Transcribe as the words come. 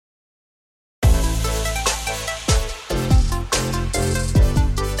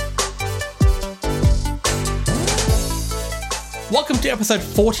Welcome to episode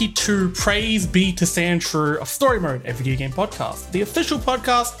 42, Praise Be to Sandshrew of Story Mode, a video game podcast, the official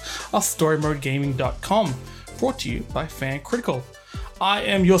podcast of StoryModeGaming.com, brought to you by Fan Critical. I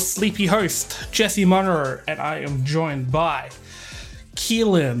am your sleepy host, Jesse Monroe, and I am joined by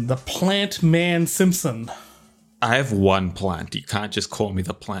Keelan, the Plant Man Simpson. I have one plant. You can't just call me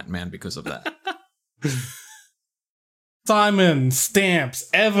the Plant Man because of that. Simon Stamps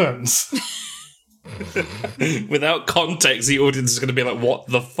Evans. Without context, the audience is going to be like, what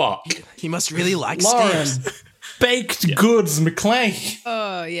the fuck? He must really like Lauren stamps. Baked Goods McLean.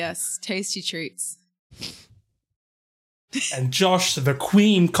 Oh, yes. Tasty treats. And Josh, the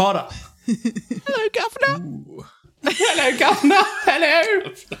Queen Cotter. Hello, Governor. Ooh. Hello, Governor.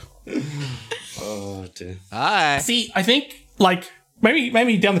 Hello. Oh, dear. Hi. See, I think, like,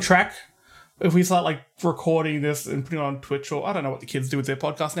 maybe down the track, if we start, like, recording this and putting it on Twitch, or I don't know what the kids do with their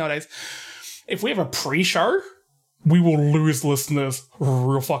podcasts nowadays, if we have a pre-show, we will lose listeners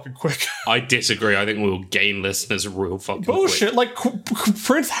real fucking quick. I disagree. I think we'll gain listeners real fucking Bullshit. quick. Like,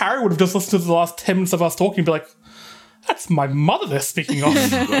 Prince Harry would have just listened to the last 10 minutes of us talking and be like, that's my mother they're speaking of.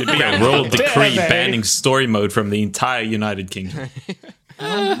 It'd be a royal decree Dare they? banning story mode from the entire United Kingdom.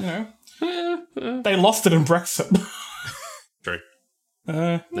 They lost it in Brexit. True.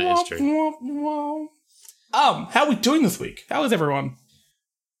 That is true. How are we doing this week? How is everyone?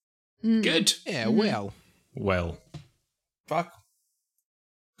 Good. Yeah, well. Well, Fuck.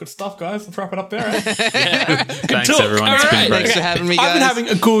 Good stuff, guys. Let's wrap it up there. Eh? thanks talk. everyone. All It's been right. great. Thanks for having me, guys. I've been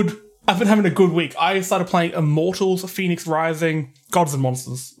having a good week. I started playing Immortals, Phoenix Rising, Gods and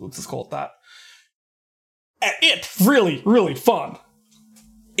Monsters. Let's just call it that. And it's really, really fun.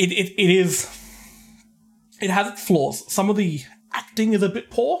 It is. It has its flaws. Some of the acting is a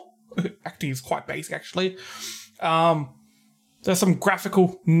bit poor. Acting is quite basic, actually. There's some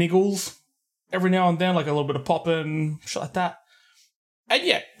graphical niggles every now and then, like a little bit of popping, shit like that. And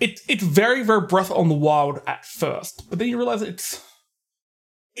yeah, it's very, very Breath on the Wild at first, but then you realize it's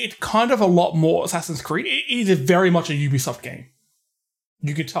kind of a lot more Assassin's Creed. It is very much a Ubisoft game.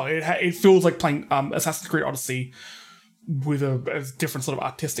 You can tell it feels like playing Assassin's Creed Odyssey with a different sort of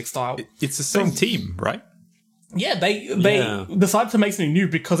artistic style. It's the same team, right? Yeah, they Yeah. decided to make something new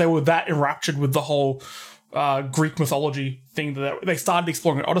because they were that enraptured with the whole Greek mythology thing that they started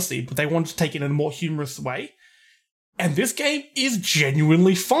exploring in Odyssey, but they wanted to take it in a more humorous way. And this game is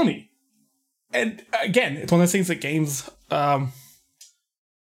genuinely funny. And again, it's one of those things that games, when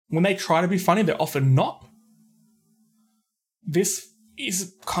they try to be funny, they're often not. This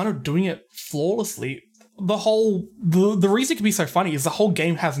is kind of doing it flawlessly. The reason it can be so funny is the whole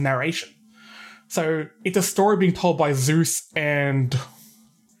game has narration. So it's a story being told by Zeus and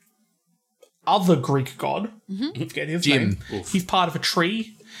other Greek god. I forget his name. Oof. He's part of a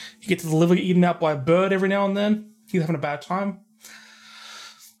tree. He gets his liver eaten out by a bird every now and then. He's having a bad time.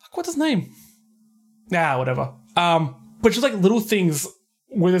 What's his name? Whatever. But just like little things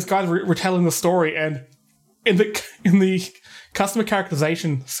where this guy's retelling the story, and in the customer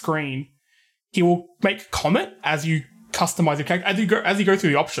characterization screen, he will make a comment as you customize your character, as you go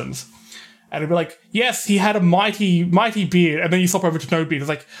through the options. And it'd be like, yes, he had a mighty, mighty beard. And then you swap over to no beard. It's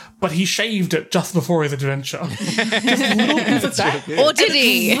like, but he shaved it just before his adventure. Just little things like that. Or did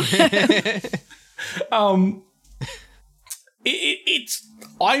he?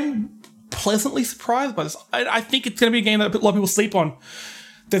 I'm pleasantly surprised by this. I think it's going to be a game that a lot of people sleep on.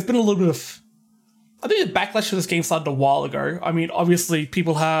 There's been a little bit of... I think the backlash for this game started a while ago. I mean, obviously,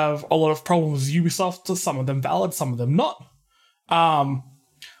 people have a lot of problems with Ubisoft. Some of them valid, some of them not.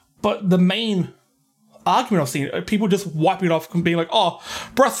 But the main argument I've seen, people just wiping it off and being like, oh,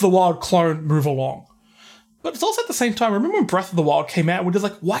 Breath of the Wild clone, move along. But it's also at the same time, remember when Breath of the Wild came out, we're just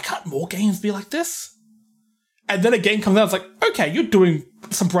like, why can't more games be like this? And then a game comes out, it's like, okay, you're doing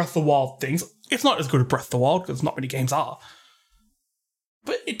some Breath of the Wild things. It's not as good as Breath of the Wild, because not many games are.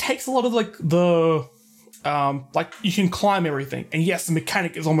 But it takes a lot of, like, you can climb everything. And yes, the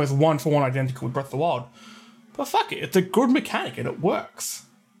mechanic is almost one-for-one identical with Breath of the Wild. But fuck it, it's a good mechanic and it works.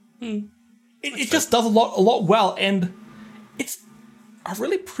 It just does a lot well, and it's a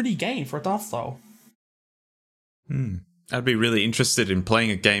really pretty game for a dance style. I'd be really interested in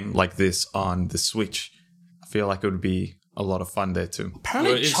playing a game like this on the Switch. I feel like it would be a lot of fun there too.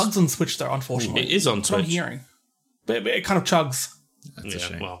 Apparently Well, it chugs on Switch though, unfortunately. It is on That's what I'm Twitch. hearing. But it kind of chugs. That's a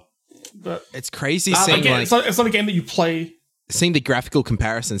shame. Well, But It's crazy seeing again, it's not a game that you play. seeing the graphical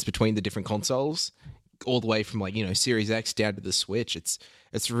comparisons between the different consoles, all the way from Series X down to the Switch.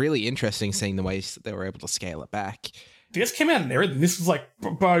 It's really interesting seeing the ways that they were able to scale it back. This came out in everything. This was like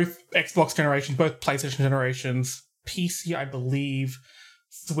both Xbox generations, both PlayStation generations, PC, I believe,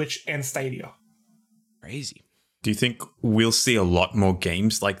 Switch, and Stadia. Crazy. Do you think we'll see a lot more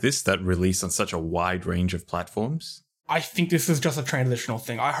games like this that release on such a wide range of platforms? I think this is just a transitional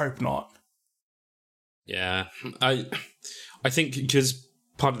thing. I hope not. Yeah, I think because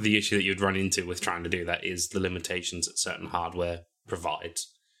part of the issue that you'd run into with trying to do that is the limitations that certain hardware provides.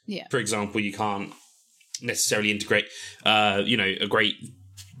 Yeah. For example, you can't necessarily integrate, a great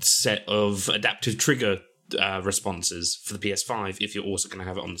set of adaptive trigger responses for the PS5 if you're also going to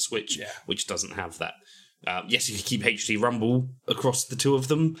have it on the Switch, which doesn't have that. Yes, you can keep HD Rumble across the two of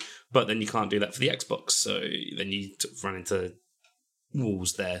them, but then you can't do that for the Xbox. So then you run into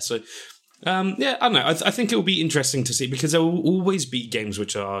walls there. So, I don't know. I think it will be interesting to see because there will always be games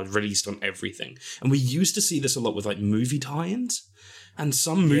which are released on everything. And we used to see this a lot with like movie tie-ins. And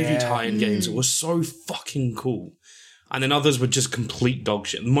some movie tie-in games were so fucking cool. And then others were just complete dog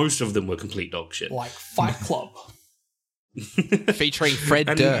shit. Most of them were complete dog shit. Like Fight Club. Featuring Fred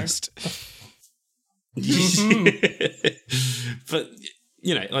Durst. But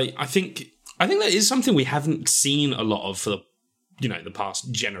I think that is something we haven't seen a lot of for the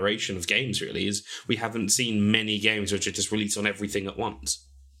past generation of games. Really, is we haven't seen many games which are just released on everything at once.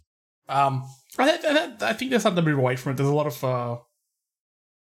 I think there's something to move away from it. There's a lot of a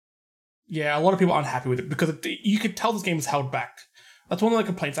lot of people are unhappy with it because you could tell this game is held back. That's one of the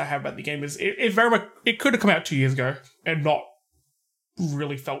complaints I have about the game is it very much it could have come out 2 years ago and not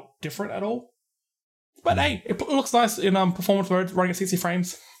really felt different at all. But hey, it looks nice in performance mode, running at 60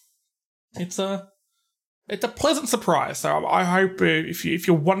 frames. It's a pleasant surprise. So I hope if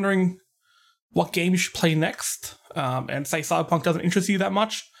you're wondering what game you should play next, and say Cyberpunk doesn't interest you that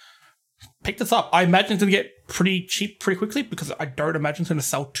much, pick this up. I imagine it's going to get pretty cheap pretty quickly because I don't imagine it's going to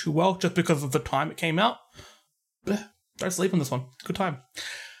sell too well just because of the time it came out. But don't sleep on this one. Good time.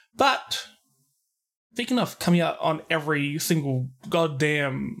 But speaking of coming out on every single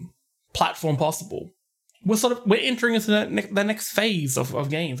goddamn platform possible, we're entering into the next phase of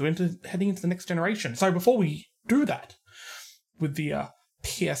games. We're heading into the next generation. So before we do that, with the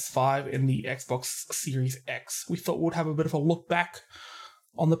PS5 and the Xbox Series X, we thought we'd have a bit of a look back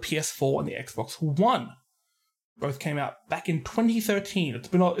on the PS4 and the Xbox One. Both came out back in 2013. It's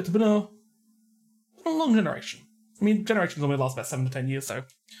been a long generation. I mean, generations only last about 7 to 10 years, so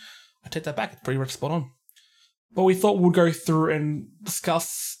I take that back. It's pretty much spot on. But we thought we'd go through and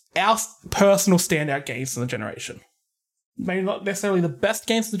discuss our personal standout games in the generation. Maybe not necessarily the best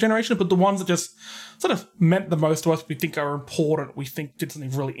games of the generation, but the ones that just sort of meant the most to us, we think are important, we think did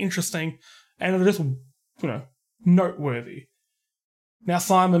something really interesting, and are just, noteworthy. Now,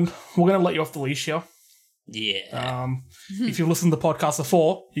 Simon, we're going to let you off the leash here. Yeah. If you've listened to the podcast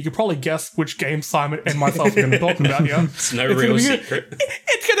before, you could probably guess which game Simon and myself are going to be talking about here. It's no real secret.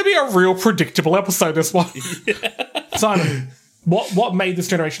 It's going to be a real predictable episode, this one. Simon, what made this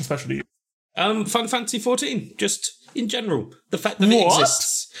generation special to you? Final Fantasy 14, just in general. The fact that it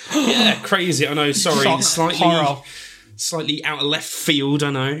exists. Yeah, crazy, I know, sorry. Shock, slightly out of left field,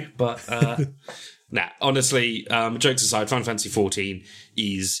 I know. But, honestly, jokes aside, Final Fantasy 14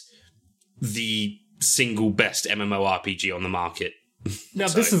 is the single best MMORPG on the market. Now,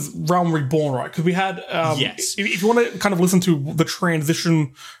 this is Realm Reborn, right? Because we had... yes. If you want to kind of listen to the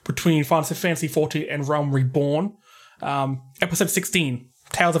transition between Final Fantasy 14 and Realm Reborn, episode 16,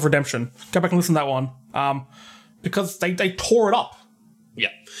 Tales of Redemption. Go back and listen to that one. Because they tore it up. Yeah.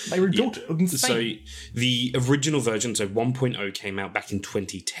 They rebuilt it. It was insane. So the original version, so 1.0, came out back in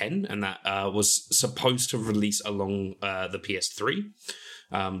 2010, and that was supposed to release along the PS3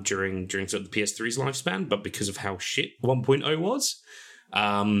 during sort of the PS3's lifespan, but because of how shit 1.0 was,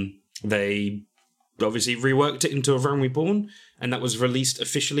 they obviously reworked it into a Realm Reborn, and that was released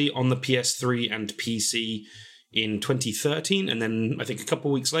officially on the PS3 and PC in 2013, and then I think a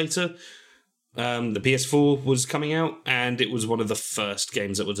couple of weeks later, the PS4 was coming out, and it was one of the first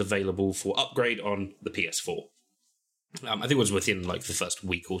games that was available for upgrade on the PS4. I think it was within like the first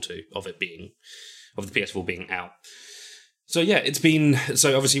week or two of the PS4 being out. So yeah, it's been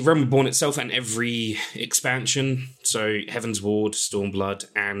obviously Realm Reborn itself and every expansion. So Heaven's Ward, Stormblood,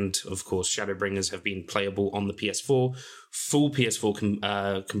 and of course Shadowbringers have been playable on the PS4. Full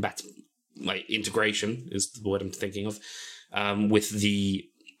PS4 combat integration is the word I'm thinking of, with the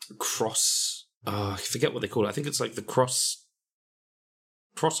cross. I forget what they call it. I think it's like the cross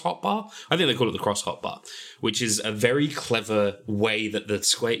hotbar. I think they call it the cross hotbar, which is a very clever way that the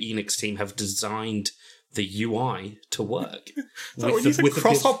Square Enix team have designed the UI to work. So when you say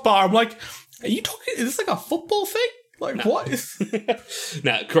cross hotbar, I'm like, are you talking? Is this like a football thing? Like what? No,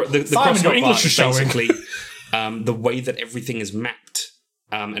 the Simon, cross your hotbar English is is basically the way that everything is mapped,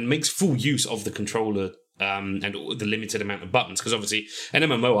 and makes full use of the controller and the limited amount of buttons. Because obviously, an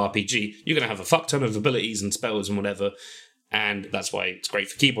MMORPG, you're going to have a fuck ton of abilities and spells and whatever, and that's why it's great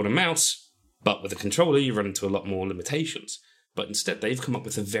for keyboard and mouse. But with a controller, you run into a lot more limitations. But instead, they've come up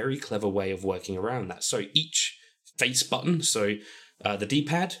with a very clever way of working around that. So each face button, so the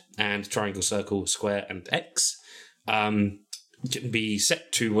D-pad and triangle, circle, square, and X, can be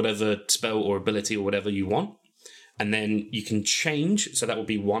set to whatever spell or ability or whatever you want. And then you can change, so that will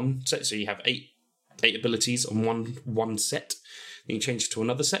be one set. So you have eight abilities on one set. Then you change it to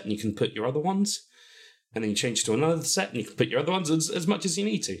another set, and you can put your other ones. And then you change to another set, and you can put your other ones as much as you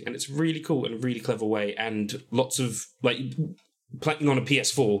need to. And it's really cool and a really clever way. And lots of, like, playing on a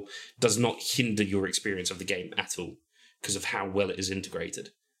PS4 does not hinder your experience of the game at all because of how well it is integrated.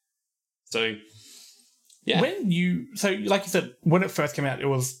 So, yeah. Like you said, when it first came out, it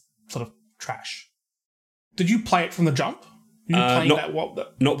was sort of trash. Did you play it from the jump? Not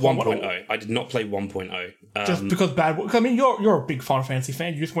 1.0. I did not play 1.0. Just because bad. I mean, you're a big Final Fantasy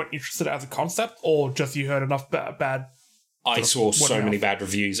fan. You just weren't interested as a concept, or just you heard enough bad. I saw so many bad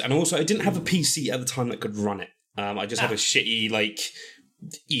reviews, and also I didn't have a PC at the time that could run it. I just had a shitty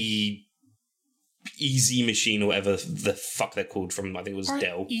Easy Machine or whatever the fuck they're called from. I think it was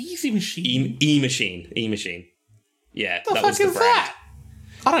Dell. Easy Machine. E-Machine. Yeah, that was the brand. That?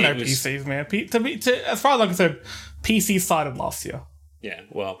 I don't know PCs, man. As far as I'm concerned, PC started last year. Yeah,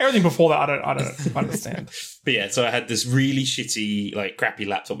 well, everything before that, I don't understand. But yeah, so I had this really shitty, crappy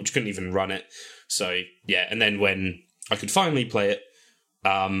laptop which couldn't even run it. So yeah, and then when I could finally play it,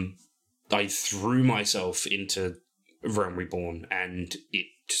 I threw myself into Realm Reborn, and it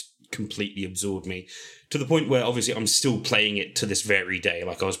just completely absorbed me to the point where obviously I'm still playing it to this very day.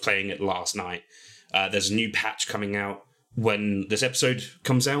 Like I was playing it last night. There's a new patch coming out when this episode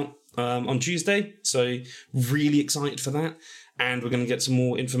comes out on Tuesday, so really excited for that. And we're going to get some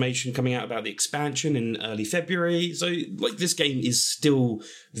more information coming out about the expansion in early February. So, this game is still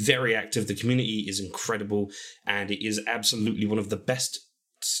very active. The community is incredible, and it is absolutely one of the best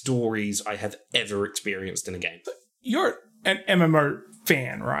stories I have ever experienced in a game. You're an MMO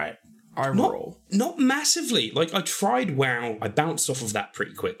fan, right? Not massively. I tried WoW. I bounced off of that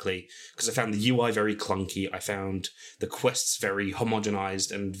pretty quickly because I found the UI very clunky. I found the quests very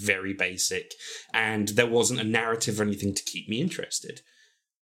homogenized and very basic, and there wasn't a narrative or anything to keep me interested.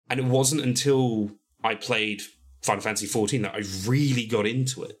 And it wasn't until I played Final Fantasy XIV that I really got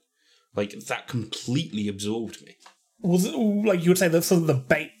into it. That completely absorbed me. Was it you would say that's sort of the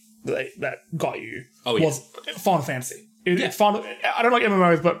bait that got you? Oh, yeah. Was Final Fantasy. It's fun. I don't like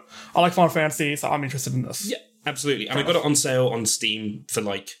MMOs, but I like Final Fantasy, so I'm interested in this. Yeah, absolutely. And I got it on sale on Steam for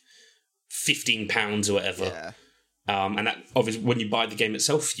 £15 or whatever. Yeah. And that obviously, when you buy the game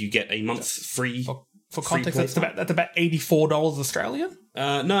itself, you get a month free. For context, that's about $84 Australian.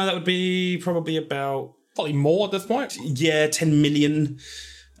 No, that would be probably probably more at this point. Yeah, 10 million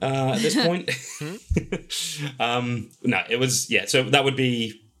at this point. No, it was so that would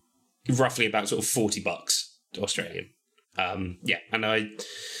be roughly about sort of $40 Australian. And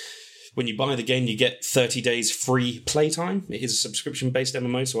when you buy the game, you get 30 days free playtime. It is a subscription-based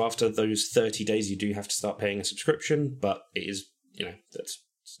MMO, so after those 30 days, you do have to start paying a subscription, but it is, that's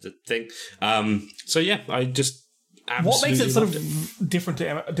the thing. I just absolutely what makes it sort of different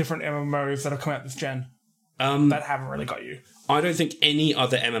to different MMOs that have come out this gen that haven't really got you? I don't think any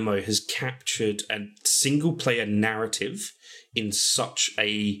other MMO has captured a single-player narrative in such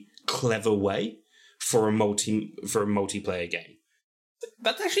a clever way for a multiplayer game.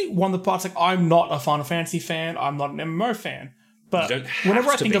 That's actually one of the parts. I'm not a Final Fantasy fan. I'm not an MMO fan. But whenever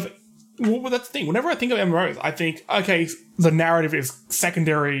I think of that's the thing. Whenever I think of MMOs, I think, okay, the narrative is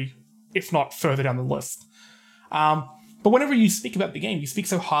secondary, if not further down the list. But whenever you speak about the game, you speak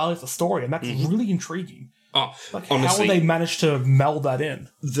so highly of the story, and that's really intriguing. Oh, honestly, how will they manage to meld that in?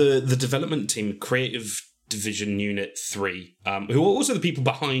 The development team, Creative Division Unit 3, who are also the people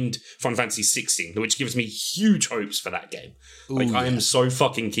behind Final Fantasy 16, which gives me huge hopes for that game. I am so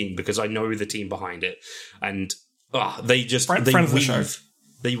fucking keen because I know the team behind it, and they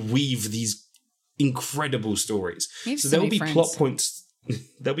weave these incredible stories. So there will be plot points.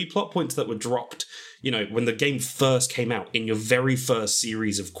 There'll be plot points that were dropped, when the game first came out, in your very first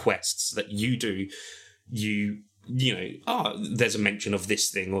series of quests that you do. There's a mention of this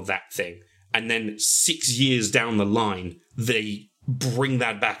thing or that thing. And then 6 years down the line, they bring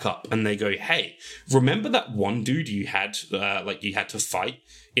that back up and they go, hey, remember that one dude you had, you had to fight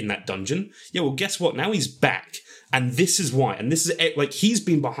in that dungeon? Yeah, well, guess what? Now he's back. And this is why. And this is he's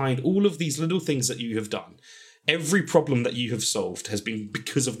been behind all of these little things that you have done. Every problem that you have solved has been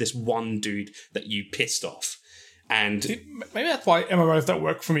because of this one dude that you pissed off. And Maybe that's why MMOs don't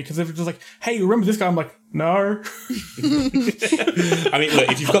work for me, because if it's just like, hey, you remember this guy? I'm like, no. I mean, look,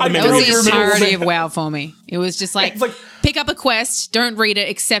 if you've got the That I memory, was the don't remember entirety that. of WoW for me. It was just like, It's like- pick up a quest, don't read it,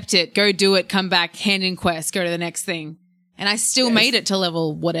 accept it, go do it, come back, hand in quest, go to the next thing. And I still made it to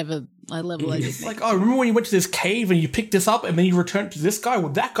level whatever level I did. Like, oh, remember when you went to this cave and you picked this up and then you returned to this guy?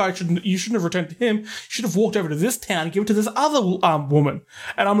 Well, that guy you shouldn't have returned to him. You should have walked over to this town and given it to this other woman.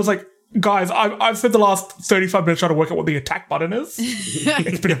 And I'm just like, guys, I've spent the last 35 minutes trying to work out what the attack button is.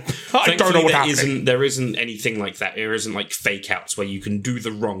 It's been I don't know what happened. there isn't anything like that. There isn't like fake outs where you can do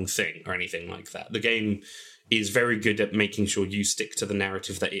the wrong thing or anything like that. The game is very good at making sure you stick to the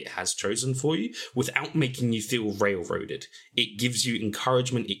narrative that it has chosen for you without making you feel railroaded. It gives you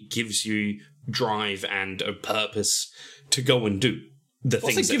encouragement, it gives you drive and a purpose to go and do the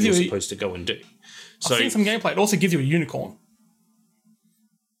things that you're supposed to go and do. So, I've seen some gameplay. It also gives you a unicorn.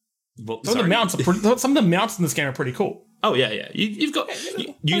 well, Some of the mounts in this game are pretty cool. Oh, yeah. You've got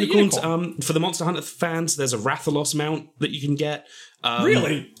unicorns. For the Monster Hunter fans, there's a Rathalos mount that you can get.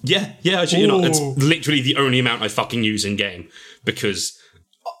 Really? Yeah, actually, it's Ooh. literally the only amount I fucking use in game because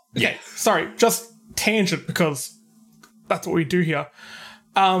Okay, sorry, just tangent because that's what we do here.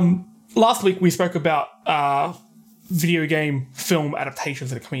 Last week we spoke about video game film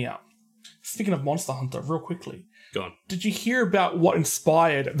adaptations that are coming out. Speaking of Monster Hunter, real quickly, go on. did you hear about what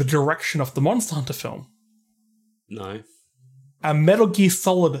inspired the direction of the Monster Hunter film? No. A Metal Gear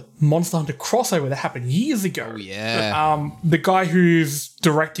Solid Monster Hunter crossover that happened years ago. Oh, yeah. The guy who's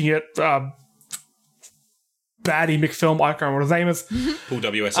directing it, Baddie McFilm, I can't remember what his name is. Paul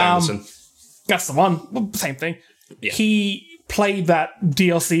W.S. Anderson. That's the one. Well, same thing. Yeah. He played that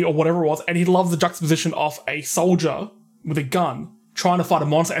DLC or whatever it was, and he loves the juxtaposition of a soldier with a gun trying to fight a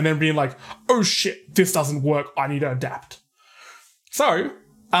monster and then being like, oh shit, this doesn't work, I need to adapt. So,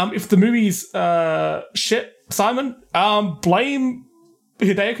 if the movie's shit, Simon, blame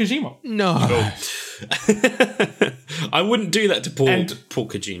Hideo Kojima. No. I wouldn't do that to Paul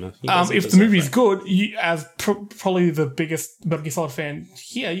Kojima. He doesn't If the deserve movie's that. good, you, as probably the biggest Metal Gear Solid fan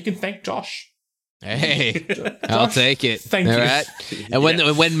here, you can thank Josh. Hey, I'll take it. Thank you. All right. And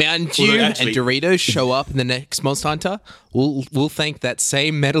when Mountain Dew actually- and Doritos show up in the next Monster Hunter, we'll thank that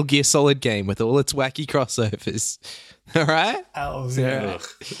same Metal Gear Solid game with all its wacky crossovers. All right.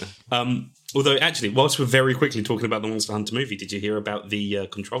 Although, actually, whilst we're very quickly talking about the Monster Hunter movie, did you hear about the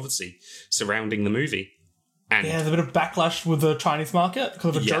controversy surrounding the movie? And Yeah, there's a bit of backlash with the Chinese market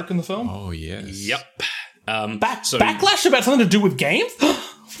because of a joke in the film. Oh, yes. Yep. Backlash about something to do with games?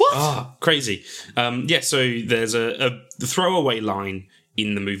 What? Crazy. So there's a throwaway line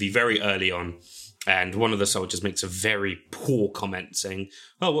in the movie very early on, and one of the soldiers makes a very poor comment saying,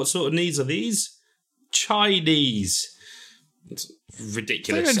 "Oh, what sort of needs are these? Chinese." It's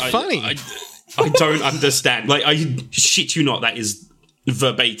ridiculous. It's not even funny. I don't understand. Like, I shit you not, that is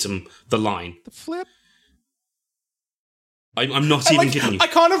verbatim the line. The flip. I'm not even kidding you. I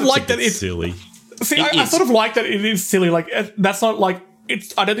kind of like that it's silly. See, It I is. sort of like that it is silly. Like, that's not like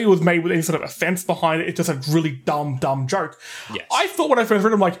it's. I don't think it was made with any sort of offense behind it. It's just a really dumb joke. Yes. I thought when I first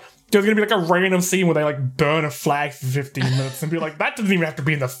read it, I'm like, there's gonna be like a random scene where they like burn a flag for 15 minutes and be like, that doesn't even have to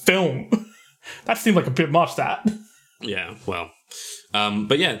be in the film. That seemed like a bit much. That. Yeah, well.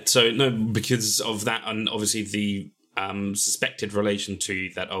 But yeah, so no, because of that, and obviously the suspected relation to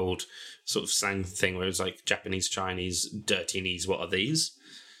that old sort of slang thing where it was like Japanese, Chinese, dirty knees, what are these?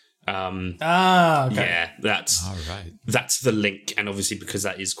 Okay. Yeah, that's All right. that's the link, and obviously because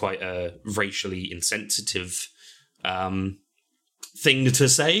that is quite a racially insensitive thing to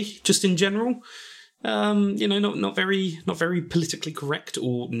say, just in general. Not very politically correct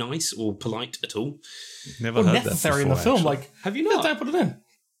or nice or polite at all. Never Well, heard necessary that in the before, film. actually. Like, Have you yeah, not? don't put it in.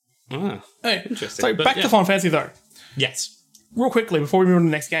 Ah, Hey, interesting. so But back yeah. to Final Fantasy though. Yes. Real quickly before we move on to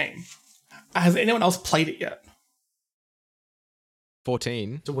the next game, has anyone else played it yet?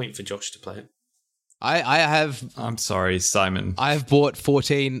 14. Still waiting for Josh to play it. I have I'm sorry, Simon. I've bought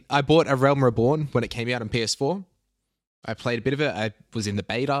 14. I bought A Realm Reborn when it came out on PS4. I played a bit of it. I was in the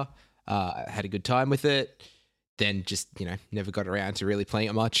beta. I had a good time with it. Then just, never got around to really playing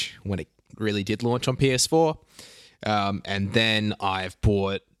it much when it really did launch on PS4. And then I've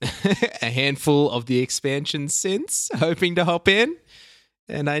bought a handful of the expansions since, hoping to hop in.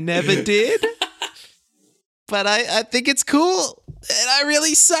 And I never did. But I think it's cool. And I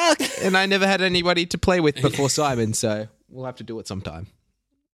really suck. And I never had anybody to play with before Simon, so we'll have to do it sometime.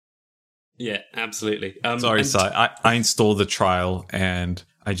 Yeah, absolutely. Sorry, and Si. I installed the trial and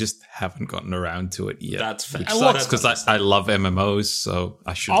I just haven't gotten around to it yet. That's fair. Which And look- sucks because I love MMOs, so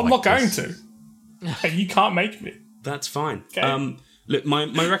I should. I'm not like going this. to. And you can't make me. That's fine. Okay. Look, my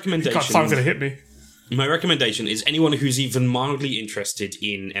recommendation. God, Simon's gonna hit me. My recommendation is anyone who's even mildly interested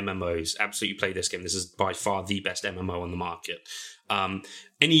in MMOs, absolutely play this game. This is by far the best MMO on the market.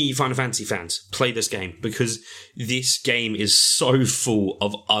 Any Final Fantasy fans, play this game because this game is so full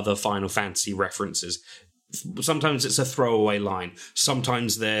of other Final Fantasy references. Sometimes it's a throwaway line.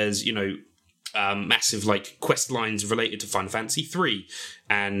 Sometimes there's, massive like quest lines related to Final Fantasy 3,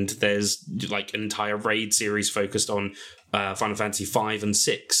 and there's like an entire raid series focused on Final Fantasy 5 and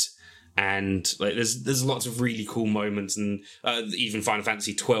 6. And like, there's lots of really cool moments, and even Final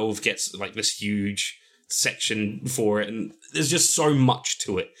Fantasy 12 gets like this huge section for it, and there's just so much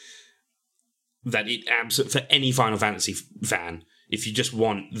to it that it for any Final Fantasy fan, if you just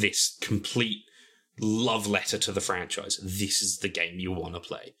want this complete love letter to the franchise, this is the game you want to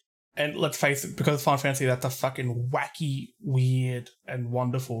play. And let's face it, because of Final Fantasy, that's a fucking wacky, weird, and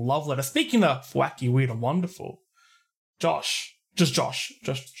wonderful love letter. Speaking of wacky, weird, and wonderful, Josh. That's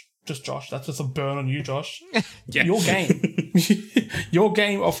just a burn on you, Josh. Yeah. Your game, your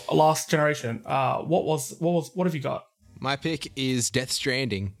game of last generation. What have you got? My pick is Death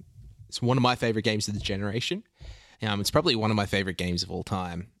Stranding. It's one of my favorite games of the generation. It's probably one of my favorite games of all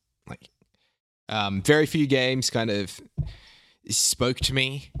time. Like, very few games kind of spoke to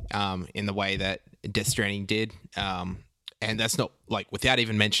me in the way that Death Stranding did. And that's not like without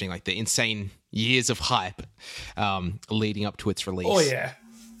even mentioning like the insane years of hype leading up to its release. Oh yeah.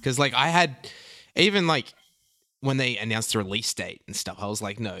 Because, like, I had, even, like, when they announced the release date and stuff, I was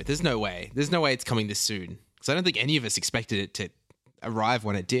like, no, there's no way. There's no way it's coming this soon. Because I don't think any of us expected it to arrive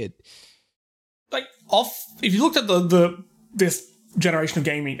when it did. Like, if you looked at this generation of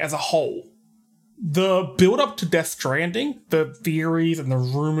gaming as a whole, the build-up to Death Stranding, the theories and the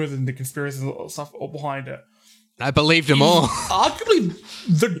rumors and the conspiracies and stuff all behind it, I believed them all. arguably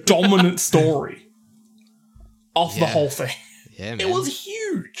the dominant story of the whole thing. Yeah, man. It was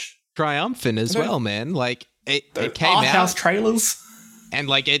huge. Triumphant as well, man. Like, it came Art out. house trailers. And,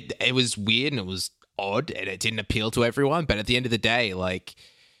 like, it was weird and it was odd and it didn't appeal to everyone. But at the end of the day, like,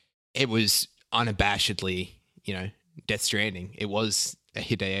 it was unabashedly, Death Stranding. It was a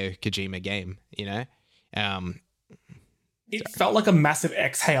Hideo Kojima game, It felt like a massive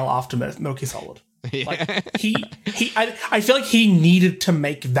exhale after Metal Gear Solid. Yeah. Like I feel like he needed to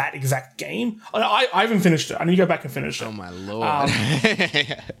make that exact game. I haven't finished it. I need to go back and finish it. Oh my lord!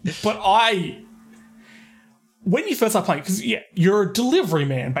 But when you first start playing, because you're a delivery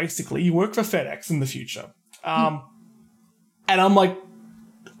man basically. You work for FedEx in the future, and I'm like,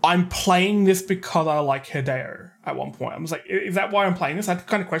 I'm playing this because I like Hideo. At one point, I was like, is that why I'm playing this? I had to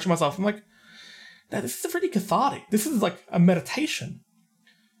kind of question myself. I'm like, no, this is really cathartic. This is like a meditation.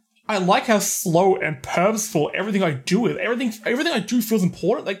 I like how slow and purposeful everything I do is. Everything I do feels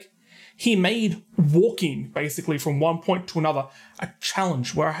important. Like, he made walking, basically, from one point to another, a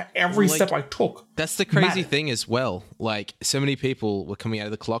challenge where every step I took. That's the crazy mattered. thing as well. Like, so many people were coming out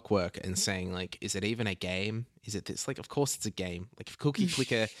of the Clockwork and saying, like, is it even a game? Is it this? Like, of course it's a game. Like, if Cookie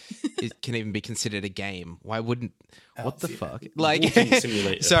Clicker can even be considered a game, why wouldn't... What the fuck? Like, Walking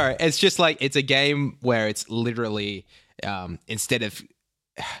simulator. sorry, it's just like, it's a game where it's literally, instead of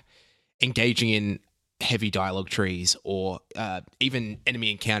engaging in heavy dialogue trees or even enemy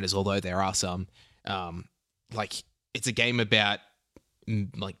encounters, although there are some, like, it's a game about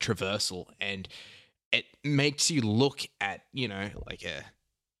like traversal, and it makes you look at, like a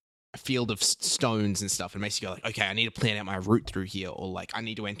field of stones and stuff, and makes you go like, okay, I need to plan out my route through here, or like I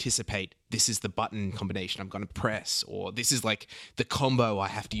need to anticipate this is the button combination I'm going to press, or this is like the combo I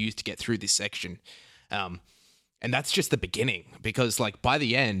have to use to get through this section. And that's just the beginning, because like by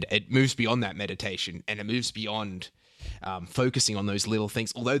the end, it moves beyond that meditation, and it moves beyond focusing on those little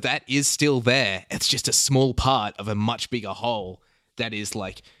things. Although that is still there, it's just a small part of a much bigger whole. That is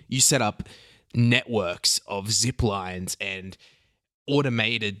like, you set up networks of zip lines and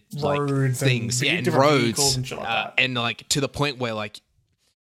automated like Roads things, and and different roads, vehicles and shit like that. and like to the point where like,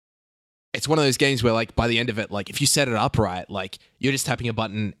 it's one of those games where like by the end of it, like if you set it up right, like you're just tapping a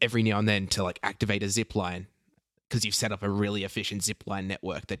button every now and then to like activate a zip line, because you've set up a really efficient zipline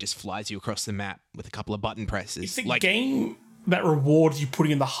network that just flies you across the map with a couple of button presses. It's a Like, game that rewards you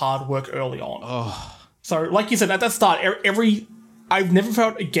putting in the hard work early on. oh, So, like you said, at that start, I've never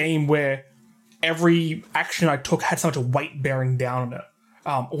felt a game where every action I took had so much weight bearing down on it.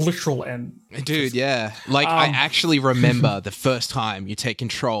 Literal and... dude, yeah. Like, I actually remember the first time you take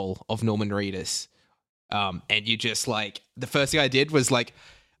control of Norman Reedus, and you just, like, the first thing I did was, like,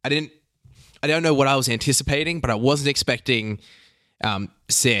 I don't know what I was anticipating, but I wasn't expecting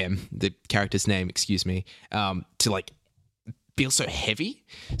Sam, the character's name, excuse me, to, like, feel so heavy.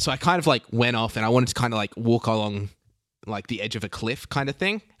 So I kind of, like, went off, and I wanted to kind of, like, walk along like the edge of a cliff kind of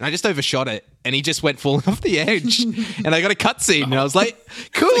thing, and I just overshot it, and he just went falling off the edge, and I got a cutscene, and I was like,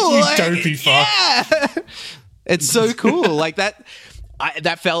 "Cool, You like, dopey fuck. yeah, it's so cool." Like that,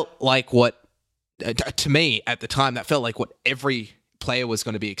 that felt like what to me at the time. That felt like what every player was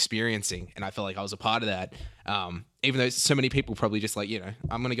going to be experiencing, and I felt like I was a part of that. Even though so many people probably just like,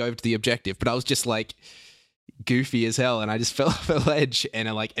 I'm going to go over to the objective, but I was just like goofy as hell, and I just fell off a ledge, and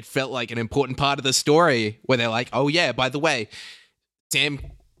it felt like an important part of the story where they're like, oh yeah, by the way, Sam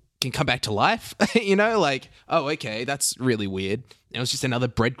can come back to life. Like, oh okay, that's really weird. And it was just another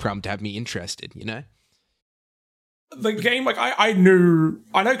breadcrumb to have me interested. The game, like I know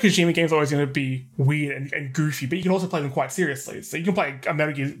Kojima games are always going to be weird and goofy, but you can also play them quite seriously. So you can play a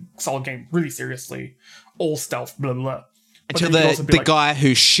Metal Gear Solid game really seriously, all stealth, blah blah blah. Until the guy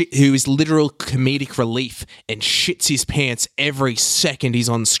who is literal comedic relief and shits his pants every second he's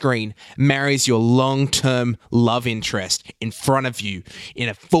on screen marries your long-term love interest in front of you in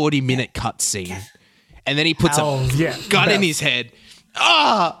a 40-minute cutscene. And then he puts a gun in his head.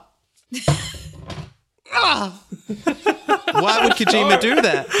 Ah! Why would Kojima do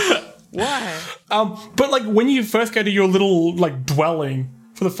that? Why? But like when you first go to your little like dwelling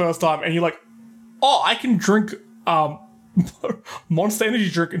for the first time and you're like, oh, I can drink Monster Energy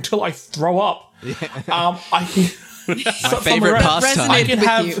drink until I throw up. Yeah. I can my favorite pastime.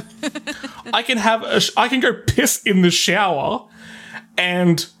 I can go piss in the shower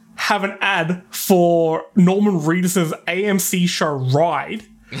and have an ad for Norman Reedus' AMC show Ride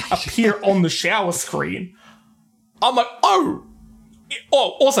appear on the shower screen. I'm like, oh,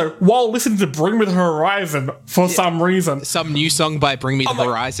 also, while listening to Bring Me the Horizon for some reason. Some new song by Bring Me the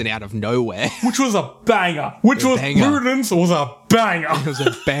Horizon out of nowhere. Which was a banger. Ludens was a banger. It was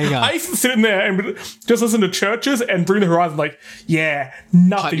a banger. I used to sit in there and just listen to Churches and Bring Me the Horizon like, yeah,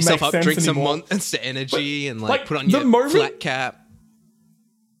 nothing Hype makes yourself up, sense drink anymore. some Monster Energy and like, put on your flat cap.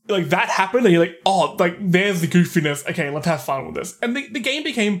 Like that happened and you're like, oh, like there's the goofiness. Okay, let's have fun with this. And the game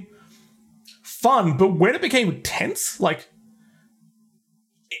became fun, but when it became tense, like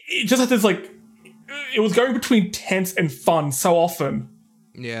it just had this like it was going between tense and fun so often.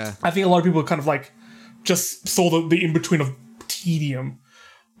 Yeah. I think a lot of people kind of like just saw the in-between of tedium.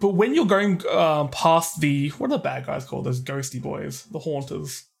 But when you're going past what are the bad guys called? Those ghosty boys, the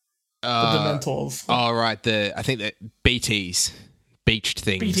haunters, the dementors. Oh right, I think that BTs. Beached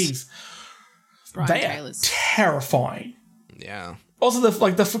things. BTs. Brian They Taylor's. are terrifying. Yeah. Also,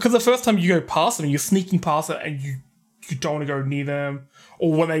 because the first time you go past them, you're sneaking past it, and you don't want to go near them.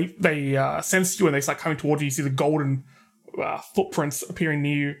 Or when they sense you and they start coming towards you, you see the golden footprints appearing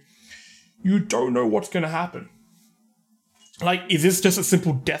near you. You don't know what's going to happen. Like, is this just a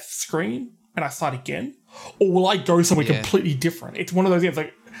simple death screen and I start again, or will I go somewhere completely different? It's one of those games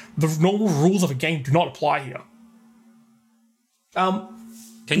like the normal rules of a game do not apply here. Can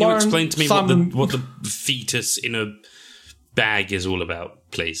you explain to me what the fetus in a bag is all about,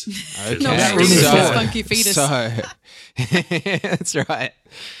 please? Okay. No, this funky fetus. So that's right.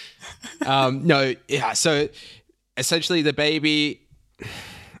 No, yeah. So essentially, the baby.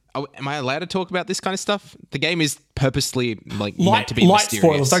 Oh, am I allowed to talk about this kind of stuff? The game is purposely meant to be light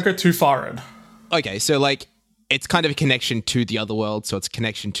mysterious. spoilers. Don't go too far in. Okay, so it's kind of a connection to the other world. So it's a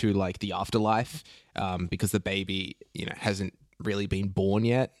connection to the afterlife, because the baby hasn't really been born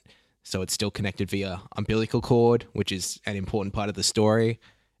yet, so it's still connected via umbilical cord, which is an important part of the story.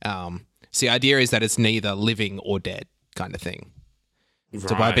 So the idea is that it's neither living or dead kind of thing. Right,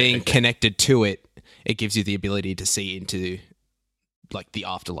 so by being connected to it, it gives you the ability to see into the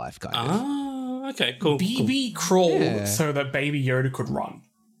afterlife kind of. Ah, okay, cool. BB crawled so that Baby Yoda could run.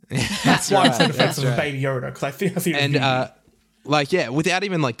 That's why I'm so defensive of Baby Yoda, because I think I see and without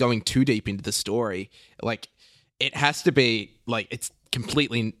even going too deep into the story, it has to be it's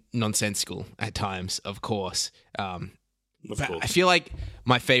completely nonsensical at times, of course. But I feel like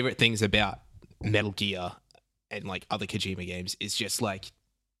my favorite things about Metal Gear and other Kojima games is just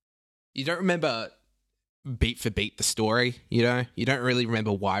you don't remember beat for beat the story, you don't really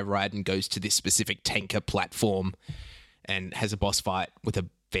remember why Raiden goes to this specific tanker platform and has a boss fight with a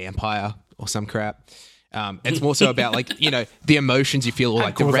vampire or some crap. It's more so about the emotions you feel,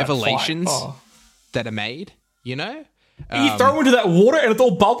 or the revelations that are made. You throw him into that water and it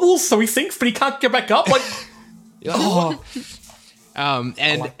all bubbles, so he sinks, but he can't get back up. And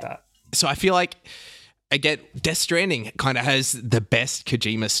I like that. So I feel like again, Death Stranding kind of has the best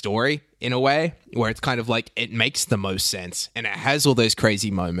Kojima story in a way, where it's kind of it makes the most sense and it has all those crazy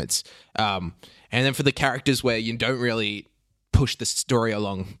moments. And then for the characters where you don't really push the story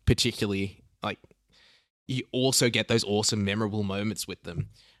along particularly, you also get those awesome, memorable moments with them.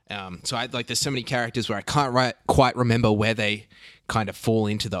 So I like there's so many characters where I can't quite remember where they kind of fall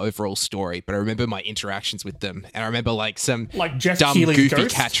into the overall story, but I remember my interactions with them, and I remember like some Like Jeff dumb, Keighley's goofy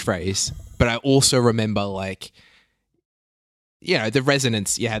Ghost? catchphrase. But I also remember like, you know, the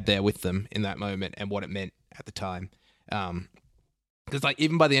resonance you had there with them in that moment and what it meant at the time. Because like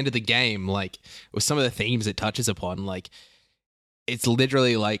even by the end of the game, like with some of the themes it touches upon, like it's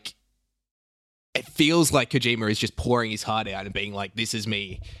literally like it feels like Kojima is just pouring his heart out and being like, "This is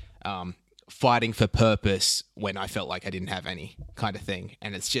me." Fighting for purpose when I felt like I didn't have any kind of thing.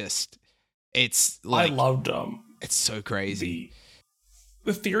 And it's like, I loved it's so crazy.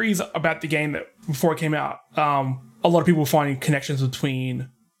 the theories about the game that before it came out. A lot of people were finding connections between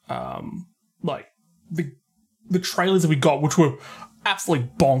like the trailers that we got, which were absolutely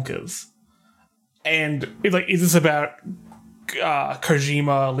bonkers. And it's like, is this about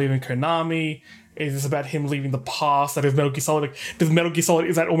Kojima leaving Konami? Is this about him leaving the past? That is Metal Gear Solid. Like, does Metal Gear Solid,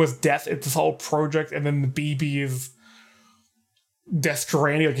 is that almost death? It's this whole project, and then the BB is Death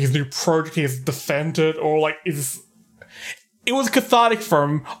Stranding, like his new project, he has defended, or like is. It was cathartic for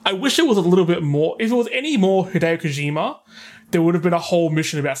him. I wish it was a little bit more. If it was any more Hideo Kojima, there would have been a whole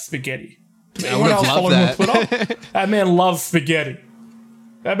mission about spaghetti. Does anyone would have else follow loved him on Twitter? That man loves spaghetti.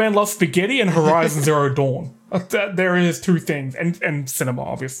 That man loves spaghetti and Horizon Zero Dawn. There is two things, and cinema,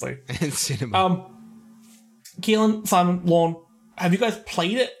 obviously. And cinema. Keelan, Simon, Lorne, have you guys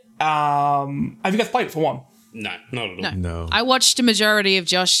played it? Have you guys played it for one? No, not at all. No. I watched a majority of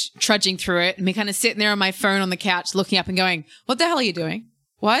Josh trudging through it and me kind of sitting there on my phone on the couch looking up and going, what the hell are you doing?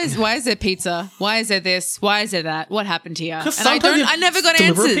 Why is there pizza? Why is there this? Why is there that? What happened here? And 'Cause sometimes you I never got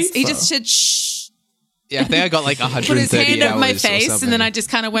deliver answers. He pizza. just said shh. Yeah, I think I got like 130 Put his hand over my hours or face something. and then I just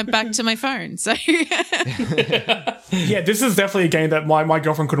kind of went back to my phone. So Yeah, this is definitely a game that my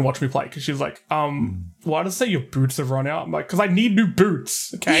girlfriend couldn't watch me play because she was like, why does it say your boots have run out? I'm like, because I need new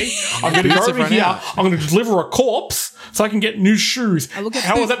boots, okay? I'm going to go Boots have over run here, out. I'm going to deliver a corpse so I can get new shoes. will get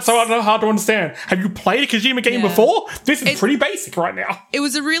How is that so hard to understand? Have you played a Kojima game Yeah. before? This is pretty basic right now. it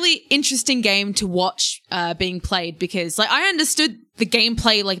was a really interesting game to watch being played because like I understood the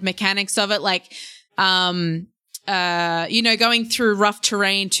gameplay like mechanics of it, like you know, going through rough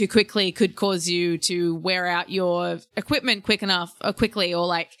terrain too quickly could cause you to wear out your equipment quickly, or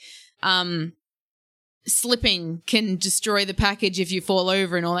like slipping can destroy the package if you fall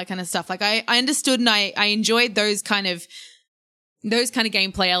over and all that kind of stuff. Like I understood and I enjoyed those kind of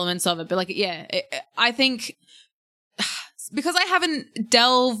gameplay elements of it. But like, yeah, I think because I haven't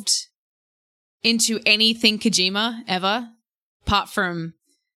delved into anything Kojima ever, apart from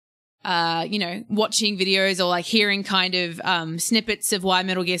you know, watching videos or like hearing kind of snippets of why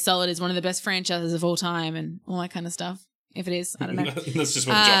Metal Gear Solid is one of the best franchises of all time and all that kind of stuff. If it is, I don't know. That's just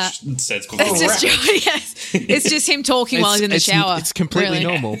what Josh says. It's just yes. It's just him talking while he's in the shower. It's completely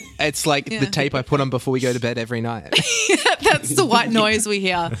really. normal. It's like the tape I put on before we go to bed every night. That's the white noise we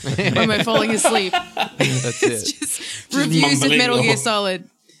hear when we're falling asleep. That's It's it. just reviews of mumbling Metal Gear on. Solid.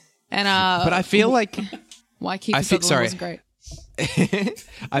 And But I feel like why Kiefer Sutherland wasn't great.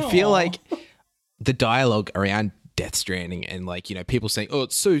 I feel like the dialogue around Death Stranding and like, you know, people saying, "Oh,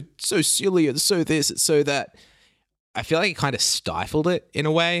 it's so silly, it's so this, it's so that." I feel like it kind of stifled it in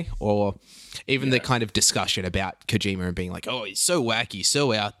a way, or even the kind of discussion about Kojima and being like, "Oh, he's so wacky,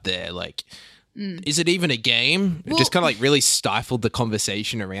 so out there." Like, is it even a game? It just kind of like really stifled the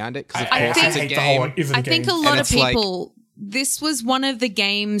conversation around it because, of course, it's a hate the whole, game. is it a I think game? a lot of it's like- people. This was one of the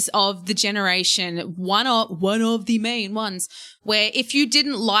games of the generation, one of the main ones, where if you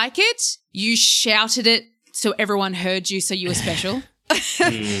didn't like it, you shouted it so everyone heard you, so you were special.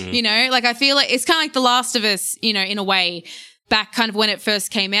 You know, like I feel like it's kind of like The Last of Us, you know, in a way, back kind of when it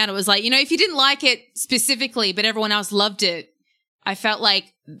first came out. It was like, you know, if you didn't like it specifically, but everyone else loved it, I felt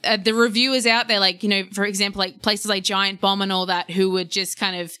like the reviewers out there, like, you know, for example, like places like Giant Bomb and all that, who would just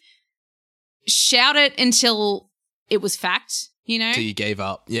kind of shout it until it was fact, you know? Till you gave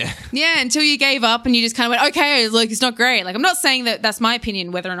up. Yeah. Yeah, until you gave up and you just kind of went, okay, like it's not great. Like I'm not saying that that's my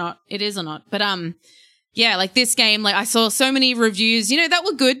opinion, whether or not it is or not, but yeah, like this game, like I saw so many reviews, you know, that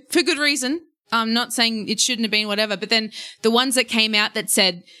were good for good reason. I'm not saying it shouldn't have been whatever, but then the ones that came out that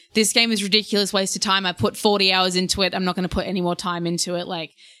said this game is ridiculous waste of time. I put 40 hours into it. I'm not going to put any more time into it.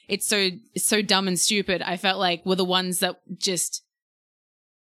 Like it's so dumb and stupid. I felt like were the ones that just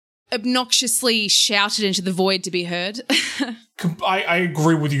obnoxiously shouted into the void to be heard. I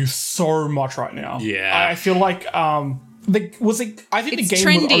agree with you so much right now. Yeah. I feel like I think It's the game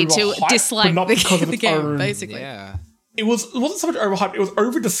trendy was to overhyped, dislike but not the- because of the its game, own, basically. Yeah. it wasn't so much overhyped, it was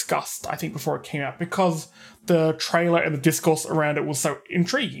over discussed, I think, before it came out, because the trailer and the discourse around it was so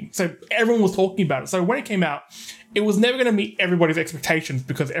intriguing. So everyone was talking about it. So when it came out, it was never going to meet everybody's expectations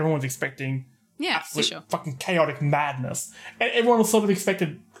because everyone was expecting for sure. fucking chaotic madness. And everyone was sort of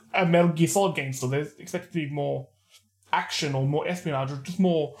expected a Metal Gear Solid game, so they expected to be more action or more espionage or just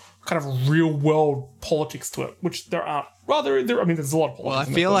more kind of real world politics to it, which there aren't. Well, there's a lot of politics. Well, I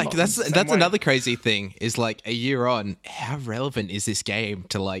in it, feel but like not in that's the same way. another crazy thing is like a year on, how relevant is this game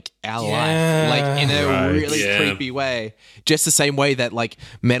to like our Yeah. life? Like in a Right, really yeah. creepy way. Just the same way that like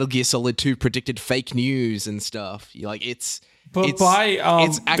Metal Gear Solid 2 predicted fake news and stuff. Like it's By it's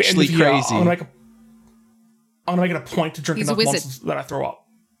the end actually of the year, crazy. I'm gonna make it a point to drink He's a enough wizard. monsters that I throw up.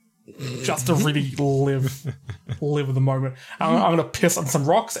 Just to really live the moment. I'm gonna piss on some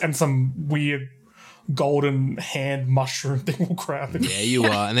rocks and some weird golden hand mushroom thing will grab it. Yeah, you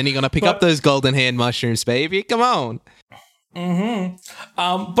are. And then you're gonna pick up those golden hand mushrooms, baby. Come on.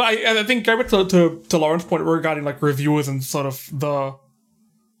 But I think going back to Lauren's point regarding like reviewers and sort of the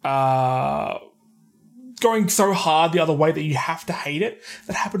going so hard the other way that you have to hate it,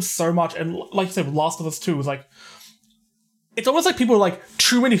 that happens so much. And like you said, with Last of Us 2 was like, it's almost like people are like,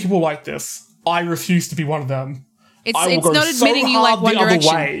 too many people like this. I refuse to be one of them. It's I will it's go not so admitting you hard like One the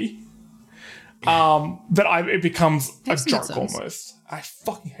Direction. other way. It becomes a Have some good joke songs. almost. I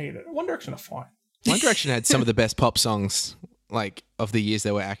fucking hate it. One Direction are fine. One Direction had some of the best pop songs like of the years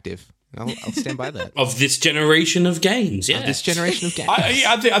they were active. I'll stand by that. Of this generation of games, yeah. This generation of games.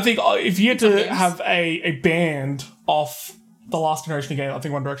 I think if you had to have a band off the last generation of games, I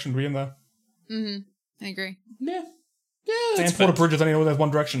think One Direction would be in there. I agree. yeah. Stand Porter Bridges, I know there's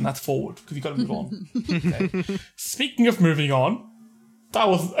One Direction, that's forward, because you got to move on. Okay. Speaking of moving on, that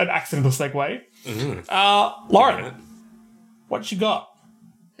was an accidental segue. Lauren, what you got?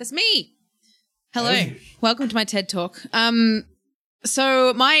 That's me. Hello. Hey. Welcome to my TED Talk.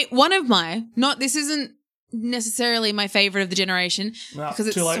 So this isn't necessarily my favorite of the generation No, because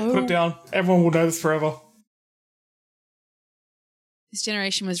it's too late. so, Put it down. Everyone will know this forever. this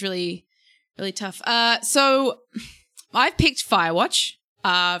generation was really, really tough. So I've picked Firewatch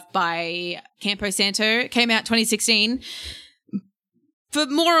by Campo Santo. It came out 2016 for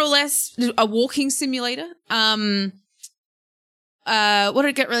more or less a walking simulator. What did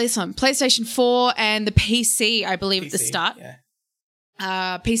it get released on? PlayStation 4 and the PC, I believe, at the PC, start. Yeah.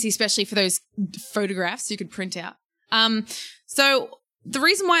 PC, especially for those photographs you could print out. So the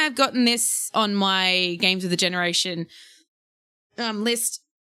reason why I've gotten this on my Games of the Generation list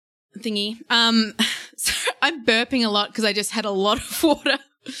thingy, so I'm burping a lot because I just had a lot of water.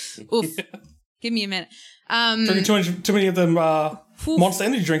 Oof. Give me a minute. Drinking too many of them Monster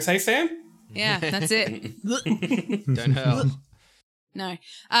Energy drinks, hey Sam? Yeah, that's it. Don't help. No.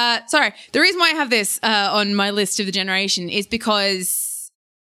 Sorry. The reason why I have this on my list of the generation is because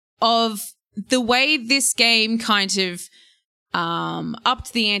of the way this game kind of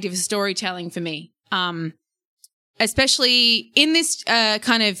upped the ante of storytelling for me. Especially in this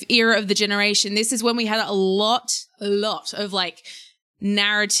kind of era of the generation, this is when we had a lot of like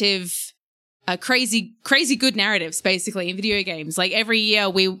narrative, crazy good narratives basically in video games. Like every year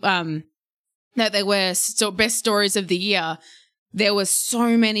that there were best stories of the year. There were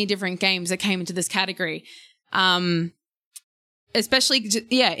so many different games that came into this category. Especially,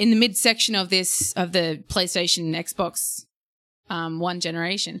 in the midsection of the PlayStation, Xbox One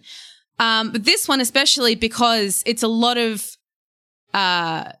generation. But this one especially because it's a lot of,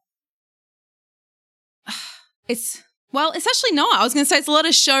 it's actually not. I was going to say it's a lot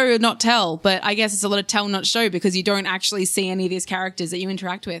of show, not tell, but I guess it's a lot of tell, not show because you don't actually see any of these characters that you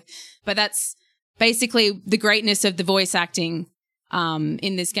interact with. But that's basically the greatness of the voice acting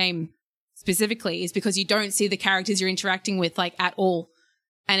in this game specifically is because you don't see the characters you're interacting with like at all.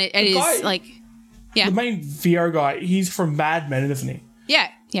 And it is guy- like, yeah. The main VR guy, he's from Mad Men, isn't he? Yeah.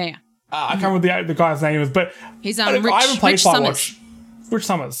 I can't remember the guy's name is, but He's I haven't played Rich Firewatch. Summers. Rich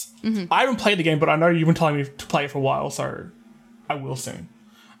Summers. I haven't played the game, but I know you've been telling me to play it for a while, so I will soon.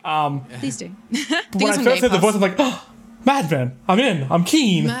 Please do. But when I first heard the voice, I'm like, oh, Mad Men, I'm in, I'm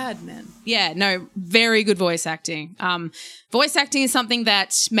keen. Madman. Yeah, no, very good voice acting. Voice acting is something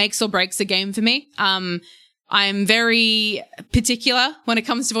that makes or breaks a game for me. I'm very particular when it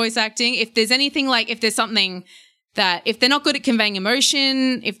comes to voice acting. If there's anything like, if there's something that, if they're not good at conveying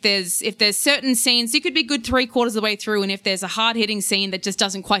emotion, if there's certain scenes, you could be good 3/4 of the way through, and if there's a hard-hitting scene that just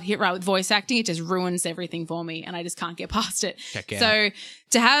doesn't quite hit right with voice acting, it just ruins everything for me, and I just can't get past it. Check out. So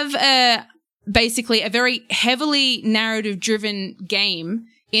to have basically a very heavily narrative-driven game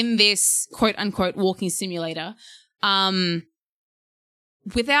in this quote-unquote walking simulator,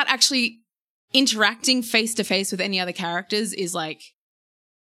 without actually interacting face to face with any other characters is like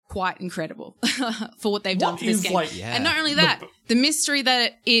quite incredible for what they've done for this is, game. like, Yeah. And not only that, the mystery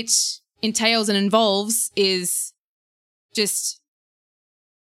that it entails and involves is just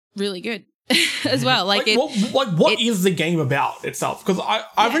really good as well. Like, what is the game about itself? Because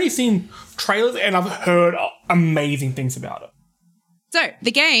I've only seen trailers and I've heard amazing things about it. So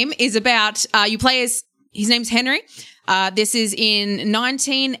the game is about you play as his name's Henry. This is in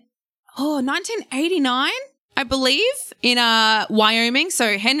 1989, I believe, in Wyoming.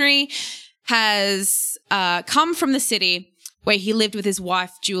 So Henry has come from the city where he lived with his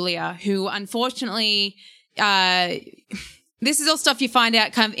wife Julia, who unfortunately, this is all stuff you find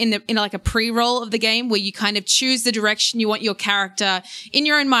out kind of in like a pre-roll of the game, where you kind of choose the direction you want your character in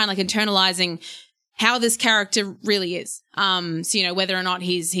your own mind, like internalizing how this character really is. So, you know, whether or not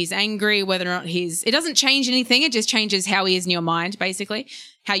he's angry, whether or not it doesn't change anything. It just changes how he is in your mind, basically,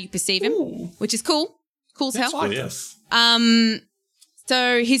 how you perceive him, which is cool. Cool as hell. Like this.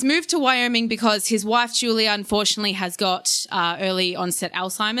 So he's moved to Wyoming because his wife, Julia, unfortunately has got early onset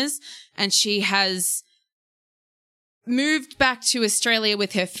Alzheimer's, and she has moved back to Australia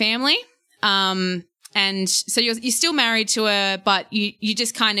with her family. And so you're still married to her, but you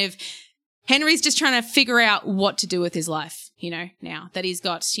just kind of, Henry's just trying to figure out what to do with his life, you know, now that he's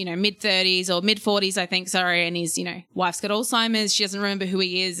got, you know, mid-30s or mid-40s, I think, and his, you know, wife's got Alzheimer's. She doesn't remember who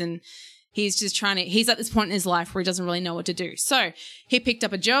he is, and he's just he's at this point in his life where he doesn't really know what to do. So he picked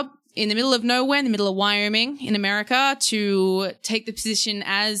up a job in the middle of nowhere, in the middle of Wyoming in America, to take the position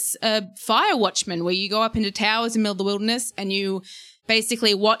as a fire watchman, where you go up into towers in the middle of the wilderness and you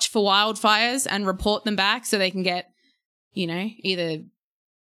basically watch for wildfires and report them back so they can get, you know, either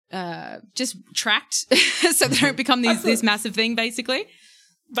just tracked so they don't become this massive thing, basically.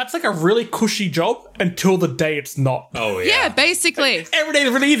 That's like a really cushy job until the day it's not. Oh, Yeah, basically. Every day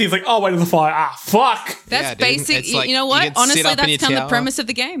is really easy. It's like, oh, wait, there's a fire. Ah, fuck. That's Yeah, dude. basic. It's like you know you what? can sit Honestly, up in that's your kind of the tower. premise of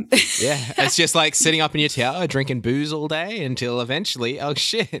the game. Yeah, it's just like sitting up in your tower, drinking booze all day until eventually, oh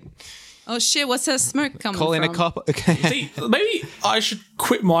shit, Oh shit, what's that smoke coming call in from? a cop. Okay. See, maybe I should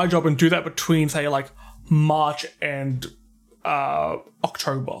quit my job and do that between, say, like March and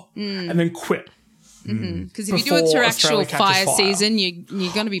October, and then quit. Because if you do it Before through Australia actual catches fire fire. season,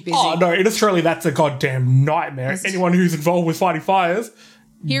 you're going to be busy. Oh, no, in Australia, that's a goddamn nightmare. Anyone who's involved with fighting fires,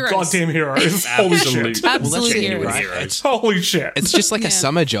 Heroes. goddamn heroes. Holy Absolute. shit. Absolute genuine heroes. heroes. Holy shit. It's just like Yeah. a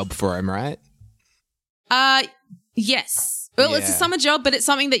summer job for him, right? Yes. Well, it's a Yeah. summer job, but it's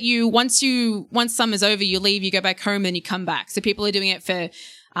something that once summer's over, you leave, you go back home, then you come back. So people are doing it for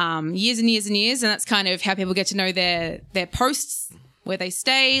years and years and years, and that's kind of how people get to know their posts, where they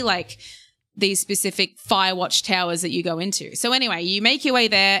stay, like these specific fire watch towers that you go into. So anyway, you make your way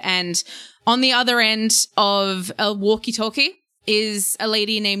there, and on the other end of a walkie-talkie is a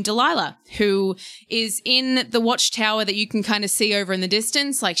lady named Delilah, who is in the watchtower that you can kind of see over in the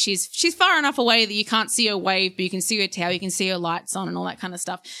distance. Like she's far enough away that you can't see her wave, but you can see her tower, you can see her lights on and all that kind of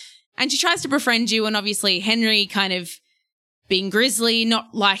stuff. And she tries to befriend you, and obviously Henry kind of being grizzly,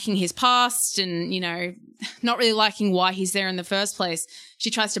 not liking his past and, you know, not really liking why he's there in the first place. She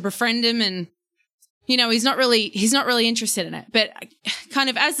tries to befriend him, and, you know, he's not really interested in it. But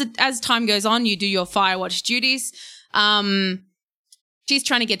kind of as time goes on, you do your fire watch duties. She's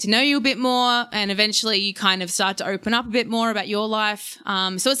trying to get to know you a bit more, and eventually you kind of start to open up a bit more about your life.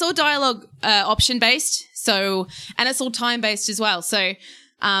 So it's all dialogue option based. So, and it's all time based as well. So,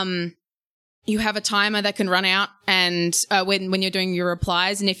 you have a timer that can run out, and when you're doing your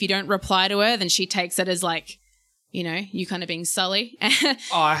replies, and if you don't reply to her, then she takes it as like, you know, you kind of being Sully. Oh,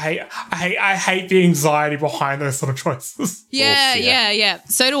 I hate the anxiety behind those sort of choices. Yeah.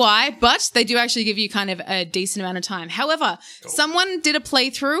 So do I, but they do actually give you kind of a decent amount of time. However, someone did a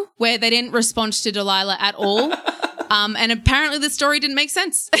playthrough where they didn't respond to Delilah at all. And apparently the story didn't make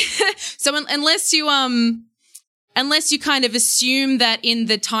sense. So unless you kind of assume that in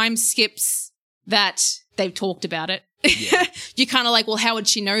the time skips that they've talked about it, you're kind of like, well, how would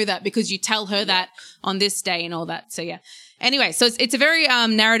she know that? Because you tell her that on this day and all that. So yeah. Anyway, so it's a very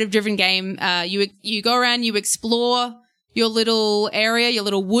narrative-driven game. You go around, you explore your little area, your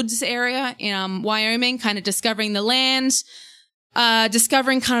little woods area in Wyoming, kind of discovering the land,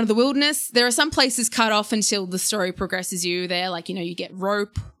 discovering kind of the wilderness. There are some places cut off until the story progresses you there, like, you know, you get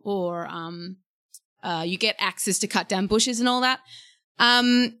rope or you get axes to cut down bushes and all that.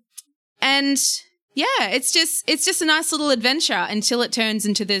 And yeah, it's just a nice little adventure until it turns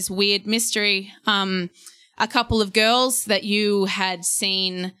into this weird mystery. A couple of girls that you had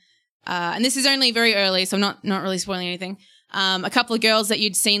seen, and this is only very early, so I'm not really spoiling anything. A couple of girls that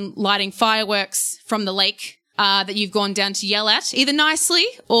you'd seen lighting fireworks from the lake, that you've gone down to yell at, either nicely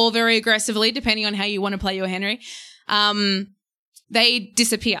or very aggressively, depending on how you want to play your Henry, they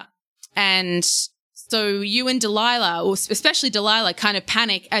disappear. And so you and Delilah, or especially Delilah, kind of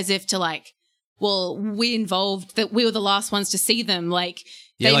panic as if to like, well, we were the last ones to see them. Like,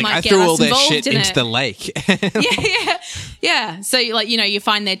 Yeah, they like might I get threw us all their involved shit in into it. the lake. Yeah. So, like, you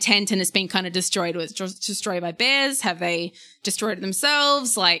find their tent and it's been kind of destroyed. Was it destroyed by bears? Have they destroyed it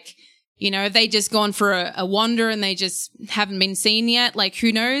themselves? Like, have they just gone for a wander and they just haven't been seen yet? Like,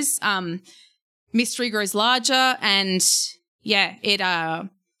 who knows? Mystery grows larger, and yeah,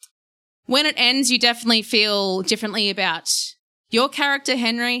 when it ends, you definitely feel differently about your character,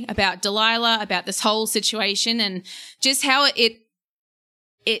 Henry, about Delilah, about this whole situation, and just how it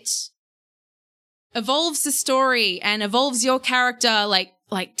evolves the story and evolves your character like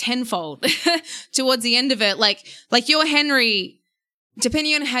tenfold towards the end of it. Like your Henry,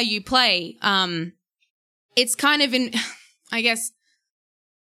 depending on how you play, it's kind of in, I guess,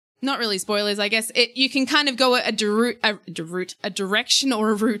 not really spoilers. I guess you can kind of go a direction or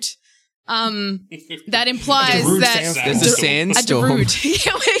a route. That implies that There's a sandstorm.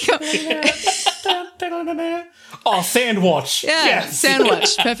 Yeah, we go. Oh, Sandwatch. Yeah, Yes.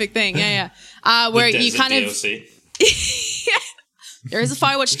 Sandwich, perfect thing. Yeah. Where you kind of there is a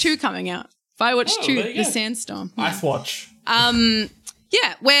Firewatch 2 coming out. Firewatch 2, there you the go. Sandstorm. Ice Watch.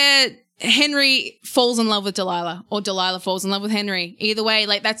 Yeah, where Henry falls in love with Delilah, or Delilah falls in love with Henry. Either way,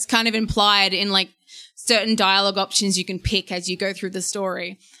 like that's kind of implied in like certain dialogue options you can pick as you go through the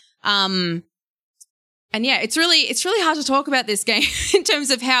story. And yeah, it's really hard to talk about this game in terms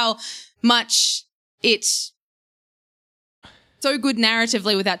of how much it's so good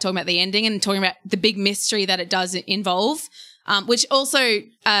narratively without talking about the ending and talking about the big mystery that it does involve. Which also,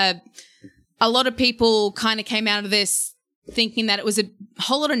 a lot of people kind of came out of this thinking that it was a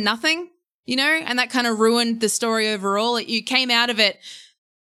whole lot of nothing, and that kind of ruined the story overall. You came out of it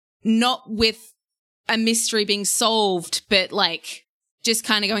not with a mystery being solved, but like just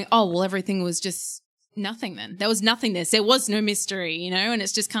kind of going, oh, well, everything was just nothing then. There was nothingness. There was no mystery, and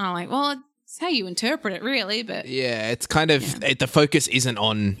it's just kind of like, well, it's how you interpret it really, but. Yeah, it's kind of, the focus isn't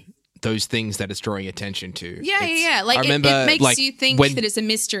on those things that it's drawing attention to. Yeah. Like, I remember, it makes like, you think that it's a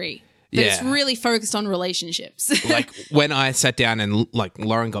mystery. But it's really focused on relationships. Like when I sat down and like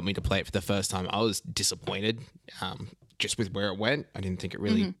Lauren got me to play it for the first time, I was disappointed just with where it went. I didn't think it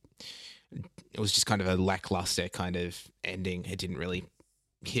really, it was just kind of a lackluster kind of ending. It didn't really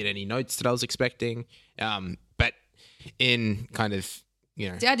hit any notes that I was expecting. But in kind of,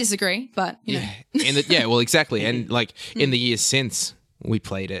 I disagree, but well, exactly. And like in the years since we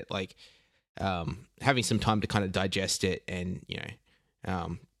played it, like having some time to kind of digest it and,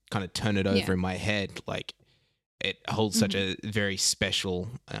 kind of turn it over in my head, like it holds such a very special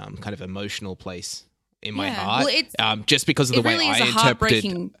kind of emotional place in my heart. Well, just because of the way really I is a interpreted.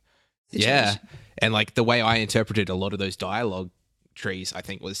 heartbreaking Yeah. situation. And like the way I interpreted a lot of those dialogue trees, I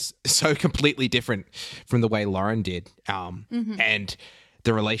think was so completely different from the way Lauren did. And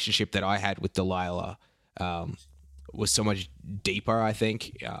the relationship that I had with Delilah was so much deeper, I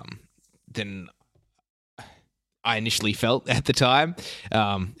think, than I initially felt at the time.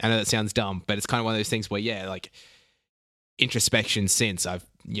 I know that sounds dumb, but it's kind of one of those things where, like introspection since I've,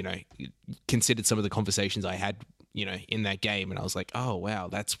 considered some of the conversations I had, in that game. And I was like, oh, wow,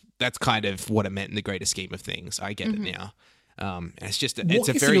 that's kind of what it meant in the greater scheme of things. I get it now. And it's just, it's a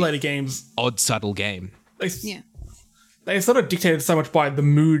Walking very simulator games, odd, subtle game. they're sort of dictated so much by the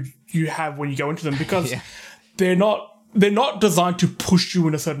mood you have when you go into them because they're not designed to push you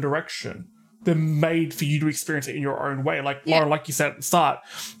in a certain direction. They're made for you to experience it in your own way. Like Lauren, like you said at the start,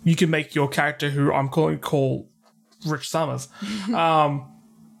 you can make your character, who I'm calling Rich Summers.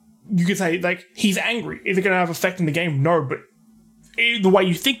 You could say like he's angry. Is it going to have effect in the game? No, but the way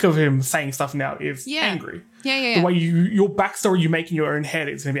you think of him saying stuff now is angry. The way your backstory you make in your own head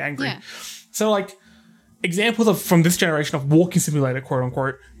is going to be angry. So like examples from this generation of walking simulator, quote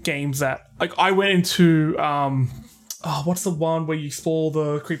unquote, games that like I went into. What's the one where you explore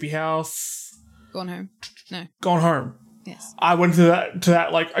the creepy house? Gone Home. No. Gone Home. Yes. I went to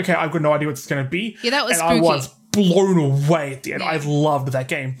that like, okay, I've got no idea what it's going to be. Yeah, that was and spooky. I was blown away at the end. Yeah. I loved that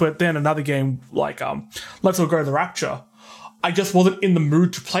game. But then another game like Let's All Go to the Rapture, I just wasn't in the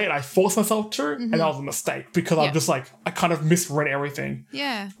mood to play it. I forced myself to, and that was a mistake because I'm just like, I kind of misread everything.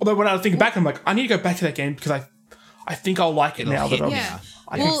 Yeah. Although when I think back, I'm like, I need to go back to that game because I think I'll like it now that I'm...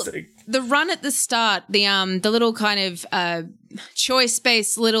 The run at the start, the little kind of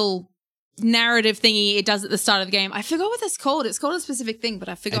choice-based little narrative thingy it does at the start of the game. I forgot what that's called. It's called a specific thing, but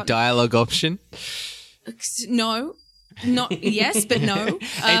I forgot. A dialogue option? No. Not yes, but no.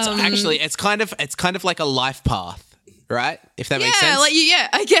 It's kind of like a life path, right? If that makes sense.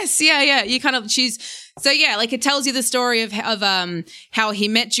 I guess, yeah. You kind of choose. So yeah, like it tells you the story of how he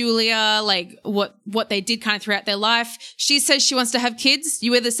met Julia, like what they did kind of throughout their life. She says she wants to have kids.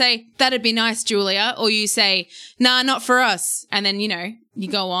 You either say that'd be nice, Julia, or you say nah, not for us. And then you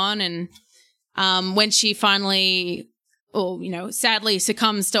go on, and when she finally, sadly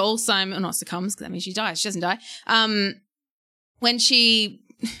succumbs to Alzheimer's, or not succumbs because that means she dies. She doesn't die. When she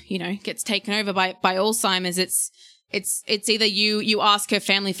gets taken over by Alzheimer's, it's either you ask her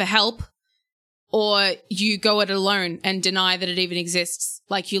family for help, or you go it alone and deny that it even exists.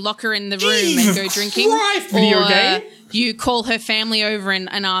 Like you lock her in the room and go drinking. Video game. You call her family over and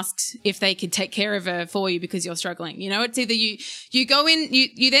ask if they could take care of her for you because you're struggling. It's either you go in,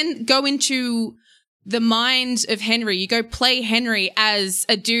 you then go into the mind of Henry. You go play Henry as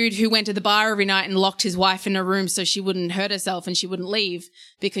a dude who went to the bar every night and locked his wife in a room so she wouldn't hurt herself and she wouldn't leave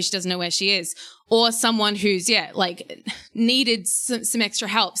because she doesn't know where she is. Or someone who's, needed some extra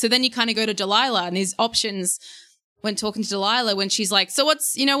help. So then you kind of go to Delilah, and these options when talking to Delilah, when she's like, so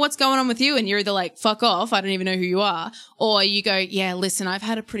what's going on with you? And you're either like, fuck off, I don't even know who you are. Or you go, yeah, listen, I've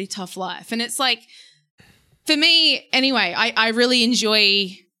had a pretty tough life. And it's like, for me, anyway, I really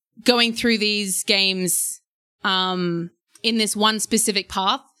enjoy going through these games in this one specific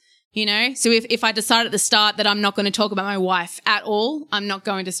path, So if I decide at the start that I'm not going to talk about my wife at all, I'm not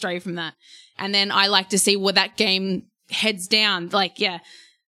going to stray from that. And then I like to see where that game heads down,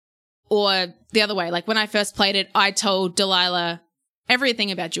 or the other way. Like when I first played it, I told Delilah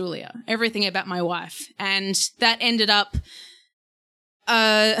everything about Julia, everything about my wife. And that ended up,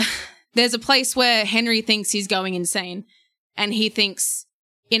 there's a place where Henry thinks he's going insane, and he thinks,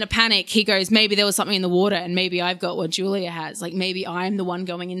 in a panic, he goes, maybe there was something in the water and maybe I've got what Julia has. Like maybe I'm the one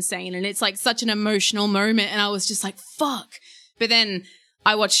going insane. And it's like such an emotional moment. And I was just like, fuck. But then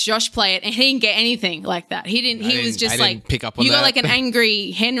I watched Josh play it and he didn't get anything like that. He was just like, pick up on you that. got like an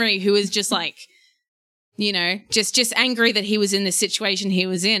angry Henry who was just like, just angry that he was in the situation he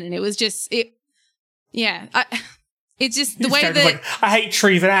was in. And it was just, it's just the way that I hate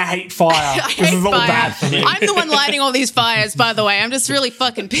trees and I hate fire. This is all bad for me. I'm the one lighting all these fires, by the way. I'm just really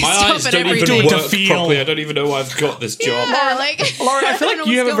fucking pissed My off eyes at don't every even day. work properly. I don't even know why I've got this job. Yeah, Lauren, I feel don't like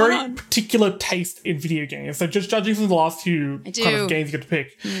know you have what's a very going on. particular taste in video games. So just judging from the last few kind do. of games you get to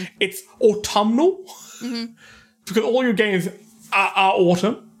pick, it's autumnal because all your games are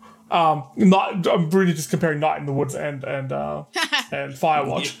autumn. I'm really just comparing Night in the Woods and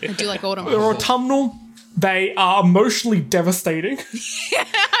Firewatch. I do like autumn. They're autumnal. They are emotionally devastating.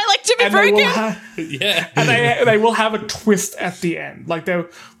 I like to be And they will broken. and they will have a twist at the end. Like they're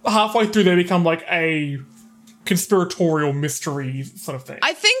halfway through, they become like a conspiratorial mystery sort of thing.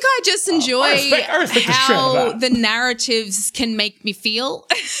 I think I just enjoy I respect the shit out how of that. the narratives can make me feel.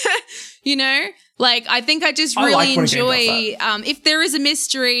 Like I think I just I really like when a game enjoy. does If there is a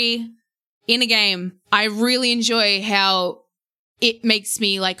mystery in a game, I really enjoy how it makes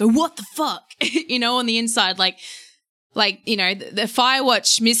me like, oh, what the fuck, on the inside, like the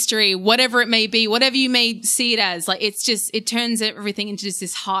Firewatch mystery, whatever it may be, whatever you may see it as, like it turns everything into just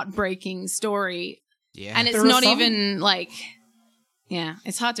this heartbreaking story. Yeah. And it's There are not some- even like,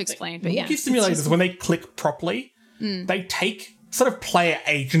 it's hard to explain, but yeah. Walkie simulators, when they click properly, they take sort of player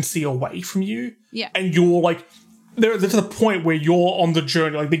agency away from you. Yeah. And you're like, they're to the point where you're on the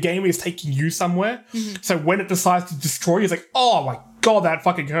journey. Like the game is taking you somewhere. So when it decides to destroy you, it's like, oh my god, that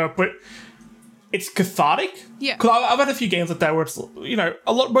fucking hurt. But it's cathartic. Yeah. Because I've had a few games like that where it's,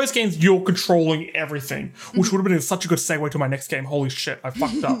 most games you're controlling everything, which would have been such a good segue to my next game. Holy shit, I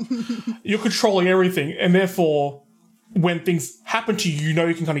fucked up. You're controlling everything, and therefore, when things happen to you,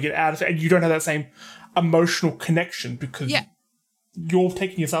 you can kind of get out of it, and you don't have that same emotional connection because you're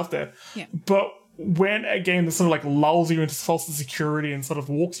taking yourself there. Yeah. But when a game that sort of like lulls you into false security and sort of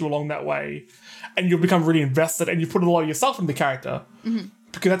walks you along that way, and you become really invested and you put a lot of yourself into the character,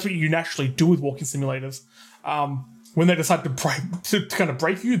 because that's what you naturally do with walking simulators. When they decide to kind of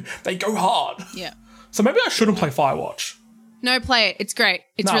break you, they go hard. Yeah. So maybe I shouldn't play Firewatch. No, play it. It's great.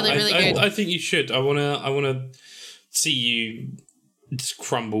 It's No, really, really good. I think you should. I wanna see you just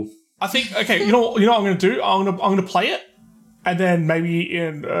crumble. I think you know what I'm going to do. I'm going to play it, and then maybe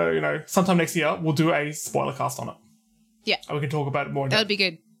in sometime next year we'll do a spoiler cast on it. Yeah. And we can talk about it more. That would be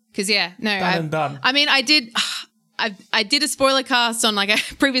good. Because Done. I mean, I did a spoiler cast on like a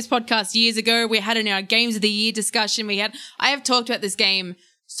previous podcast years ago. We had in our Games of the Year discussion. I have talked about this game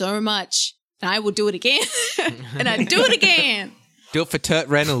so much, and I will do it again, and I do it again. Do it for Turt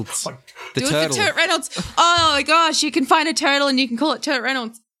Reynolds. The Do turtle. it for Turt Reynolds. Oh my gosh, you can find a turtle and you can call it Turt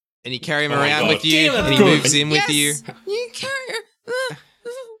Reynolds. And you carry him Oh my around God. with you, Damn, and he good. moves in with you. You carry.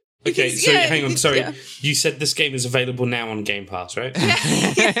 Okay, so Yeah, hang on. Sorry, yeah. you said this game is available now on Game Pass, right?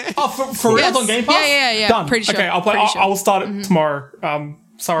 Oh, for real? Yes. It's on Game Pass? Yeah. Done. Pretty sure. Okay, I'll play. Pretty sure. I will start it tomorrow.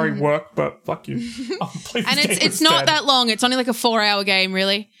 Sorry, work, but fuck you. I'll play this And game it's not instead. that long. It's only like a 4-hour game,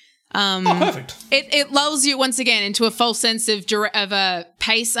 really. Oh, perfect. It lulls you once again into a false sense of a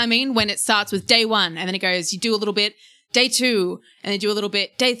pace. I mean, when it starts with day 1 and then it goes, you do a little bit, day 2, and then do a little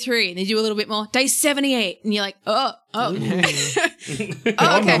bit, day 3, and then you do a little bit more, day 78, and you're like, oh, okay,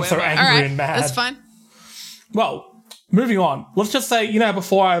 I'm so angry all right, and mad. that's fine. Well, moving on. Let's just say,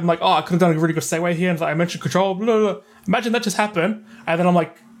 before I'm like, I could have done a really good segue here, and I mentioned Control, blah, blah, blah. Imagine that just happened, and then I'm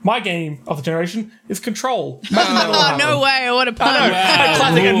like, my game of the generation is Control. Imagine that all Oh, happened. no way, what a pun.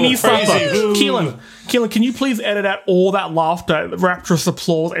 Classic, a knee slapper. Crazy. Keelan, can you please edit out all that laughter, rapturous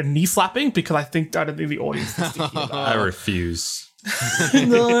applause, and knee slapping? Because I don't think the audience is to hear that. I refuse.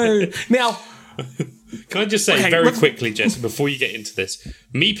 No. Now, Can I just say Okay, very let's- quickly, Jesse, before you get into this,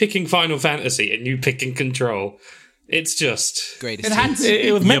 me picking Final Fantasy and you picking Control, it's just Greatest it, had, hits.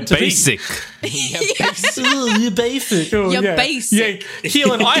 it was You're meant to basic. You're basic. Oh, You're yeah. basic. Yeah,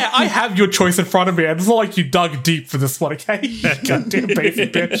 Keelan, I have your choice in front of me, and it's not like you dug deep for this one, okay? Goddamn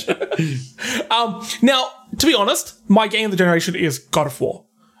basic bitch. Now, to be honest, my game of the generation is God of War.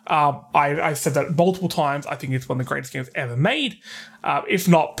 I said that multiple times. I think it's one of the greatest games ever made. If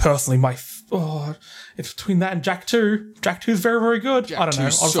not personally, it's between that and Jak 2. Jak 2 is very, very good. I don't know. I'll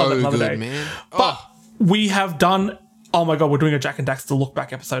 2's talk so about it another good, day. man. But we have done. Oh my god, we're doing a Jak and Daxter look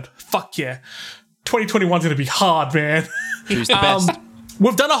back episode. Fuck yeah, 2021 is gonna be hard, man. Who's the best?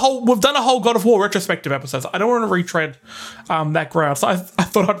 We've done a whole God of War retrospective episodes. I don't want to retread that ground, so I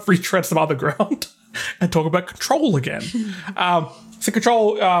thought I'd retread some other ground and talk about Control again. So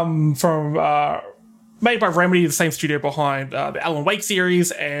Control from made by Remedy, the same studio behind the Alan Wake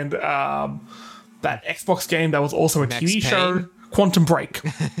series and that Xbox game that was also a Max TV show, Payne. Quantum Break.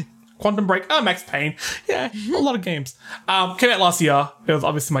 Quantum Break, Max Payne. Yeah, a lot of games. Came out last year. It was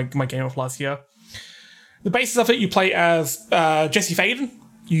obviously my game of last year. The basis of it, you play as Jesse Faden.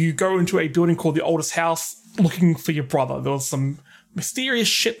 You go into a building called the Oldest House looking for your brother. There was some mysterious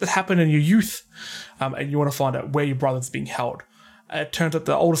shit that happened in your youth, and you want to find out where your brother's being held. It turns out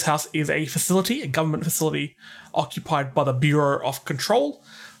the Oldest House is a facility, a government facility, occupied by the Bureau of Control.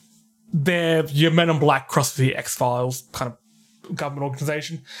 They're your Men in Black crossed with the X-Files kind of government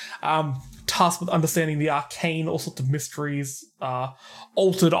organization, tasked with understanding the arcane, all sorts of mysteries,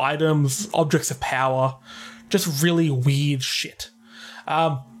 altered items, objects of power, just really weird shit.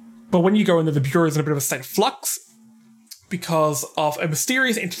 But when you go in there, the Bureau is in a bit of a state of flux because of a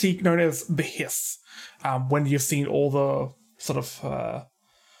mysterious entity known as the Hiss. When you've seen all the sort of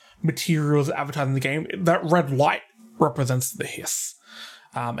materials advertised in the game, that red light represents the Hiss.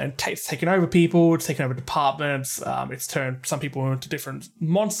 And it's taken over people, it's taken over departments, it's turned some people into different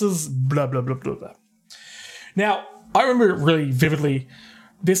monsters, blah, blah, blah, blah, blah. Now, I remember it really vividly.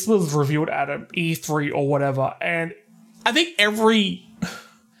 This was revealed at an E3 or whatever, and I think every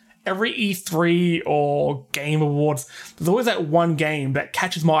E3 or Game Awards, there's always that one game that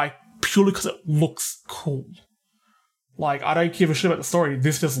catches my eye purely because it looks cool. Like, I don't give a shit about the story,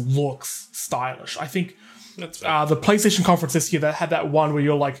 this just looks stylish. I think that's fair. the PlayStation conference this year that had that one where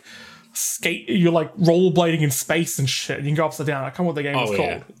you're like rollerblading in space and shit, and you can go upside down. I can't remember what the game was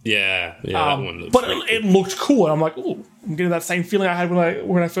called. Yeah, that one looks But really it looked cool, and I'm like, ooh, I'm getting that same feeling I had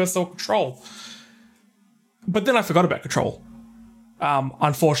when I first saw Control. But then I forgot about Control.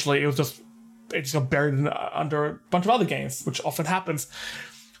 Unfortunately, it just got buried under a bunch of other games, which often happens.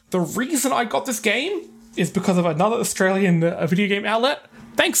 The reason I got this game is because of another Australian video game outlet.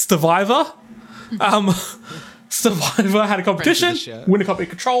 Thanks, Survivor. Survivor had a competition, show. win a copy of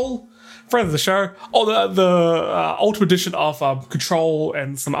Control. Friends of the show. Oh, the Ultimate Edition of Control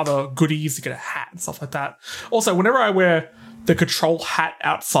and some other goodies. You get a hat and stuff like that. Also, whenever I wear the Control hat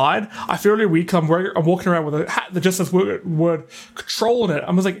outside, I feel really weak. I'm walking around with a hat that just says word Control in it.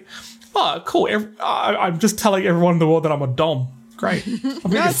 I'm just like, oh, cool. I'm just telling everyone in the world that I'm a dom. Great.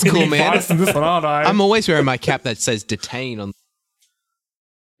 I'm That's cool, man. In this one, aren't I? I'm always wearing my cap that says detain on.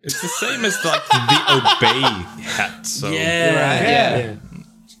 It's the same as like the obey hat. So yeah.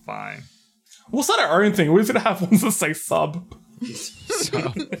 it's fine. We'll start our own thing. We're going to have ones that say sub.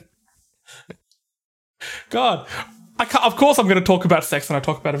 God. Of course I'm going to talk about sex when I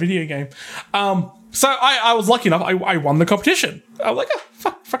talk about a video game. So I was lucky enough. I won the competition. I was like,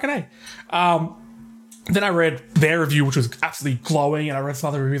 oh, fucking A. Then I read their review, which was absolutely glowing, and I read some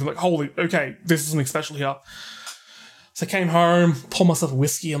other reviews. I'm like, holy, okay, this is something special here. So I came home, poured myself a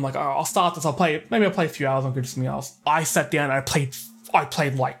whiskey. I'm like, oh, I'll start this. I'll play it. Maybe I'll play a few hours. I'll go do something else. I sat down and I played I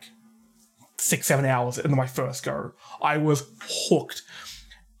played like 6-7 hours in my first go. I was hooked.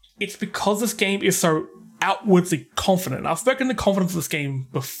 It's because this game is so outwardly confident. I've spoken to confidence of this game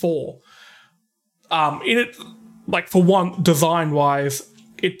before. In it, like for one, design-wise,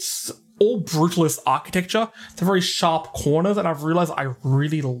 it's all brutalist architecture. It's a very sharp corners, and I've realized I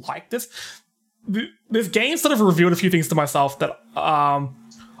really like this. This game sort of revealed a few things to myself that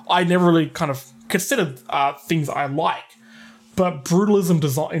I never really kind of considered things I like. But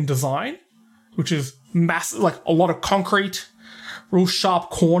brutalism in design, which is massive, like a lot of concrete, real sharp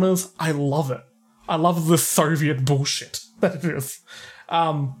corners, I love it. I love the Soviet bullshit that it is.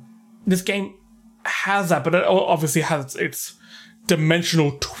 This game has that, but it obviously has its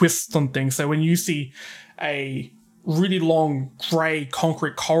dimensional twists on things. So when you see a really long grey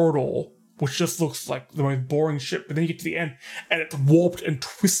concrete corridor, which just looks like the most boring shit, but then you get to the end and it's warped and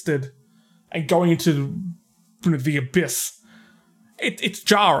twisted and going into the abyss, it's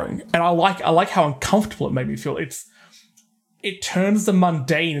jarring, and I like how uncomfortable it made me feel. It turns the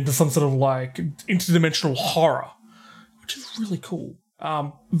mundane into some sort of like interdimensional horror, which is really cool.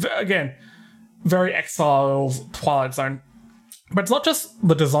 Again, very X-Files, Twilight Zone, but it's not just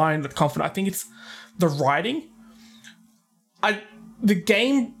the design that's confident. I think it's the writing. The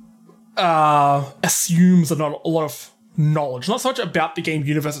game assumes a lot of knowledge, not so much about the game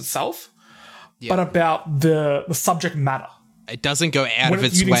universe itself, but about the subject matter. It doesn't go out of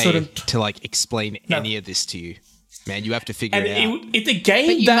its way to like explain any of this to you. Man, you have to figure it out. It's a game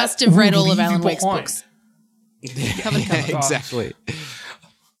But you that must have read will all of leave you Alan Wake's behind. books. Cover to cover. Exactly.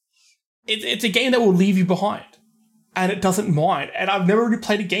 It's a game that will leave you behind, and it doesn't mind. And I've never really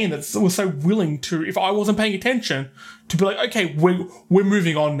played a game that was so willing to, if I wasn't paying attention, to be like, okay, we're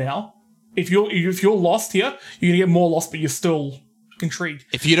moving on now. If you're lost here, you're gonna get more lost, but you're still intrigued.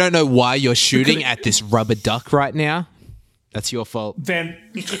 If you don't know why you're shooting at this rubber duck right now, that's your fault. Then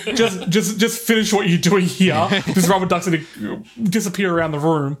just finish what you're doing here. This rubber duck's gonna disappear around the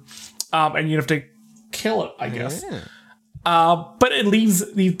room, and you have to kill it, I guess. Yeah. But it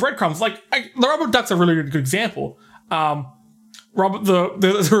leaves these breadcrumbs. Like the rubber duck's a really good example. There are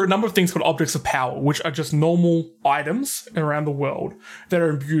a number of things called objects of power, which are just normal items around the world that are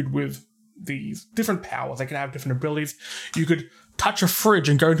imbued with these different powers. They can have different abilities. You could touch a fridge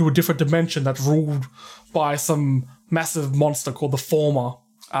and go into a different dimension that's ruled by some massive monster called the Former,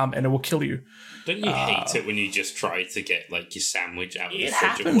 and it will kill you. Don't you hate it when you just try to get like your sandwich out of the It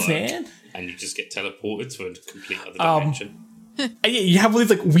fridge happens, at work, man. and you just get teleported to a complete other dimension? And yeah, you have all these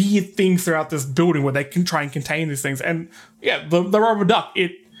like weird things throughout this building where they can try and contain these things. And yeah, the rubber duck,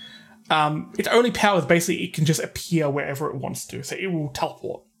 its only power is basically it can just appear wherever it wants to. So it will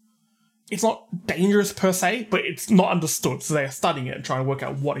teleport. It's not dangerous per se, but it's not understood. So they are studying it and trying to work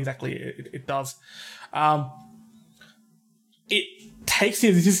out what exactly it does. It takes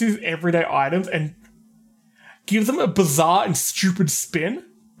these everyday items and gives them a bizarre and stupid spin,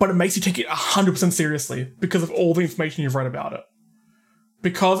 but it makes you take it 100% seriously because of all the information you've read about it.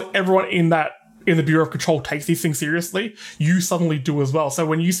 Because everyone in the Bureau of Control takes these things seriously, you suddenly do as well. So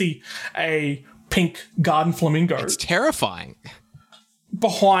when you see a pink garden flamingo, It's terrifying.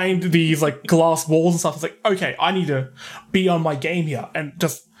 behind these like glass walls and stuff, it's like, okay, I need to be on my game here and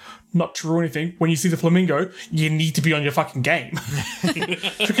just not to ruin anything. When you see the flamingo, you need to be on your fucking game.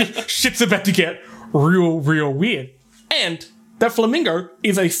 Because shit's about to get real weird. And that flamingo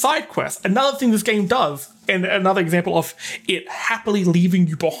is a side quest. Another thing this game does, and another example of it happily leaving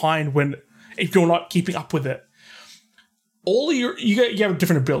you behind if you're not keeping up with it. You have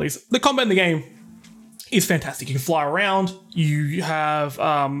different abilities. The combat in the game is fantastic. You can fly around. You have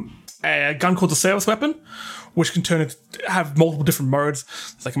a gun called the service weapon, which can have multiple different modes.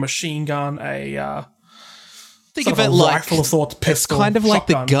 It's like a machine gun, Think sort of of it a like rifle of sorts, it's pistol, kind of like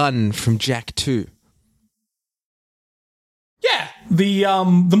the shotgun. gun from Jack 2. Yeah, the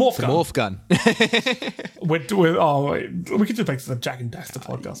morph The gun. morph gun. We could just make this a Jack and Daxter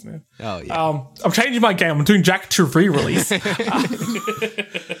podcast, man. Oh, yeah. I'm changing my game. I'm doing Jack 2 re-release.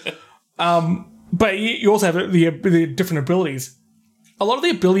 But you also have the different abilities. A lot of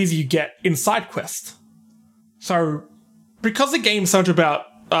the abilities you get in side quests. So, because the game is so much about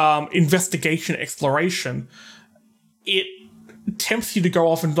investigation, exploration, it tempts you to go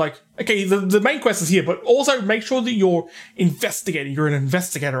off and like, okay, the main quest is here, but also make sure that you're investigating. You're an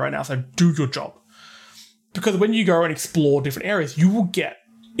investigator right now, so do your job. Because when you go and explore different areas, you will get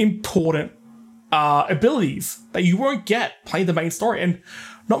important abilities that you won't get playing the main story. And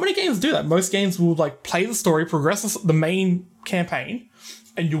not many games do that. Most games will like play the story, progress the main campaign,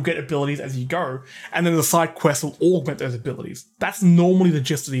 and you'll get abilities as you go. And then the side quests will augment those abilities. That's normally the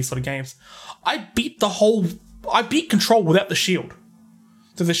gist of these sort of games. I beat Control without the shield.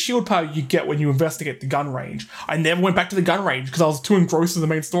 there's a shield power you get when you investigate the gun range. I never went back to the gun range because I was too engrossed in the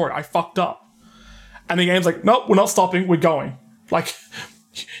main story. I fucked up. And the game's like, nope, we're not stopping, we're going. Like,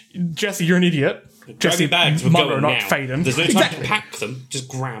 Jesse, you're an idiot. Jesse, bags, we're Mother, going not now. Faden. There's no time to pack them, just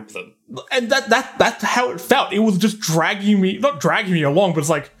grab them. And that's how it felt. It was just not dragging me along, but it's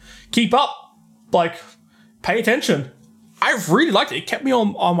like, keep up. Like, pay attention. I really liked it. It kept me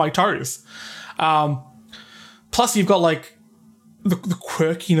on my toes. Plus, you've got like the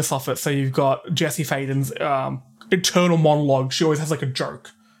quirkiness of it. So you've got Jesse Faden's internal monologue. She always has like a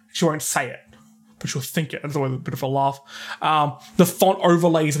joke. She won't say it, but she'll think it. It's always a bit of a laugh. The font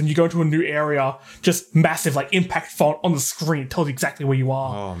overlays when you go into a new area, just massive like impact font on the screen. It tells you exactly where you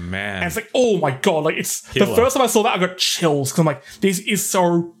are. Oh man. And it's like, oh my god, like it's the first time I saw that I got chills because I'm like, this is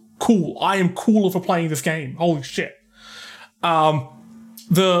so cool. I am cooler for playing this game. Holy shit.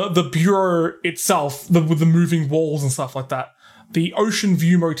 The bureau itself, with the moving walls and stuff like that. The Ocean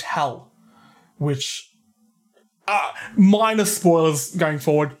View Motel, which minor spoilers going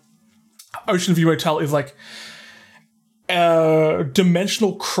forward. Ocean View Motel is like a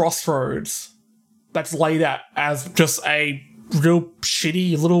dimensional crossroads that's laid out as just a real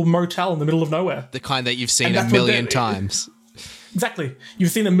shitty little motel in the middle of nowhere. The kind that you've seen And a that's what million times. Exactly.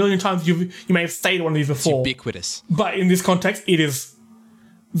 You've seen a million times. You may have stayed at one of these before. Ubiquitous. But in this context, it is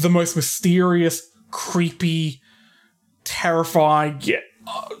the most mysterious, creepy, terrifying, yet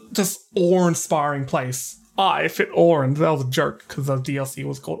just awe-inspiring place. If it awe, and that was a joke because the DLC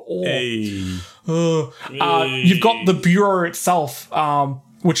was called Awe. Hey. You've got the bureau itself,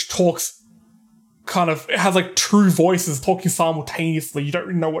 which talks it has like two voices talking simultaneously. You don't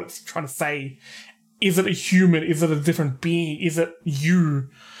really know what it's trying to say. Is it a human? Is it a different being? Is it you?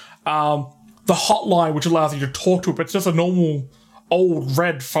 The hotline, which allows you to talk to it, but it's just a normal old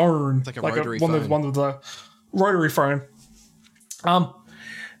red phone. It's like a rotary one phone. One of the rotary phone.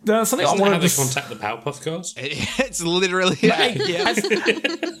 There's something Isn't I that how wanted they to contact the Powerpuff Girls? It's literally yeah.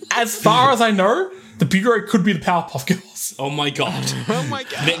 As far as I know, the Bureau could be the Powerpuff Girls. Oh my god. Oh my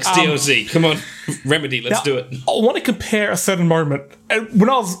god. Next DLC. Come on. Remedy, let's Now, do it. I want to compare a certain moment. And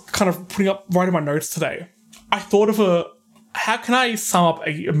when I was kind of writing my notes today, I thought of how can I sum up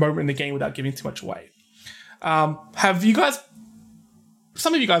a moment in the game without giving too much away? Have you guys,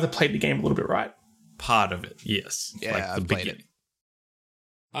 some of you guys have played the game a little bit, right? Part of it, yes. Yeah, I've played it.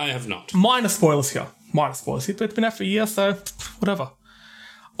 I have not. Minor spoilers here. But it's been out for a year, so whatever.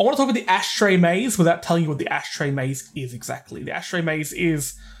 I want to talk about the Ashtray Maze without telling you what the Ashtray Maze is exactly. The Ashtray Maze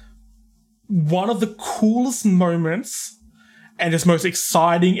is one of the coolest moments and just most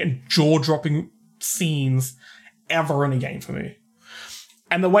exciting and jaw-dropping scenes ever in a game for me.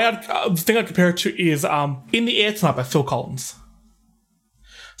 And the thing I'd compare it to is In the Air Tonight by Phil Collins.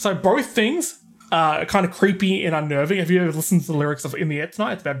 So both things are kind of creepy and unnerving. Have you ever listened to the lyrics of In the Air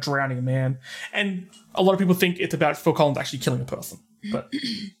Tonight? It's about drowning a man. And a lot of people think it's about Phil Collins actually killing a person. But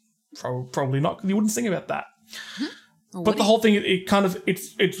probably not, because he wouldn't sing about that. But the whole thing,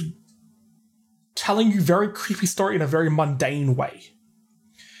 it's telling you very creepy story in a very mundane way.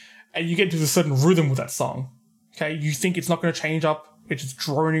 And you get into a certain rhythm with that song. Okay, you think it's not going to change up. It's just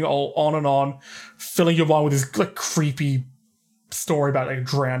droning all on and on, filling your mind with this like creepy story about like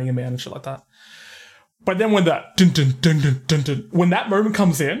drowning a man and shit like that. But then when that dun, dun, dun, dun, dun, dun, when that moment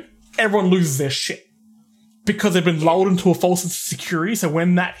comes in, everyone loses their shit because they've been lulled into a false sense of security. So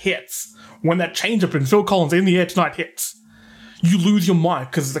when that hits, when that change up in Phil Collins In the Air Tonight hits, you lose your mind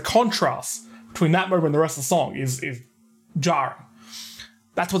because the contrast between that moment and the rest of the song is jarring.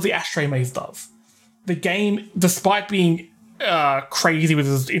 That's what the Ashtray Maze does. The game, despite being crazy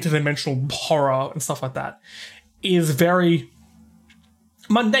with its interdimensional horror and stuff like that, is very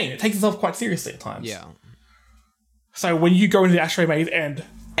mundane. It takes itself quite seriously at times. Yeah. So when you go into the Ashtray Maze and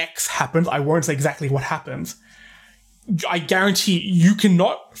X happens, I won't say exactly what happens, I guarantee you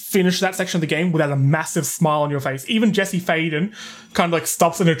cannot finish that section of the game without a massive smile on your face. Even Jesse Faden kind of like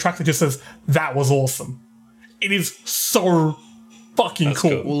stops in her track and just says, "That was awesome." It is so fucking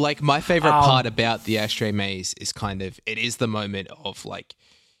cool. Well, like my favorite part about the Ashtray Maze is it is the moment of like,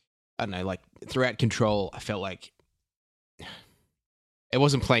 I don't know, like throughout Control, I felt like it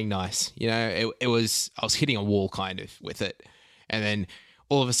wasn't playing nice. You know, I was hitting a wall kind of with it. And then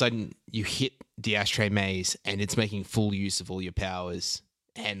all of a sudden you hit the Ashtray Maze and it's making full use of all your powers.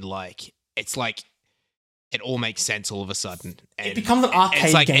 And like, it's like, it all makes sense all of a sudden. And it becomes an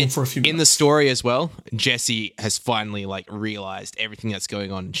arcade game for a few minutes. In the story as well, Jessie has finally like realized everything that's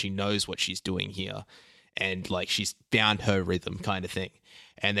going on and she knows what she's doing here. And like, she's found her rhythm kind of thing.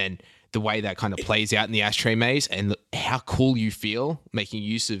 And then the way that kind of plays out in the Ashtray Maze and how cool you feel making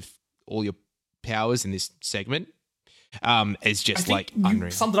use of all your powers in this segment is just I like think you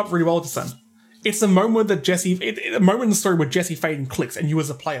unreal. summed it up really well just then. It's the moment that a moment in the story where Jesse Faden clicks, and you as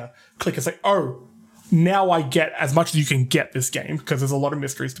a player click. It's like, oh, now I get as much as you can get this game because there's a lot of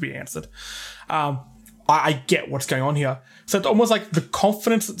mysteries to be answered. I get what's going on here. So it's almost like the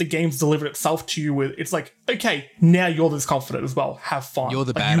confidence that the game's delivered itself to you with. It's like, okay, now you're this confident as well. Have fun. You're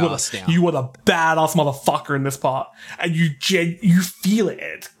the Like, badass now. You are the badass motherfucker in this part, and you feel it.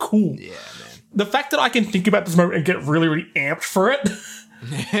 It's cool. Yeah, man. The fact that I can think about this moment and get really, really amped for it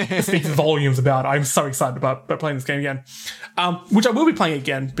speaks volumes about it. I'm so excited about playing this game again. Which I will be playing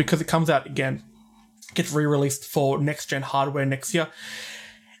again because it comes out again. Gets re-released for next-gen hardware next year.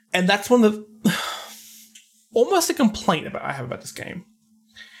 And that's one of the... almost a complaint I have about this game.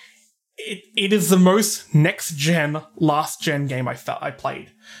 It is the most next-gen, last-gen game I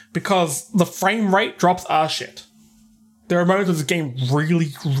played. Because the frame rate drops are shit. There are moments where the game really,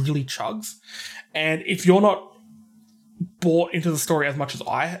 really chugs. And if you're not bought into the story as much as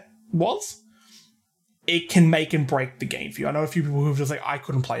I was, it can make and break the game for you. I know a few people who've just like, I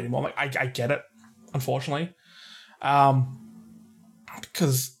couldn't play it anymore. I'm like, I get it, unfortunately.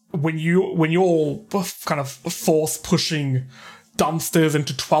 Because when you're kind of force pushing dumpsters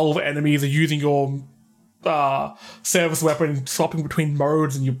into 12 enemies, or using your service weapon, swapping between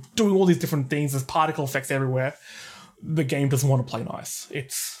modes, and you're doing all these different things, there's particle effects everywhere, the game doesn't want to play nice.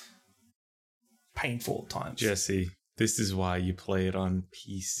 It's painful at times. Jesse, this is why you play it on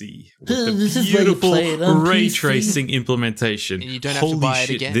PC. With This the is why you beautiful play it on ray PC. tracing implementation. And you don't have to Holy buy it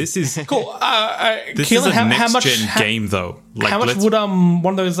shit, again. This is Cool. this Keelan, is a how much next-gen game, though. Like, how much let's- would one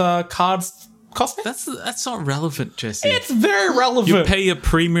of those cards cost me? That's not relevant, Jesse. It's very relevant. You pay a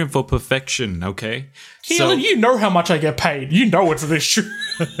premium for perfection, okay? Keelan, you know how much I get paid. You know it's an issue.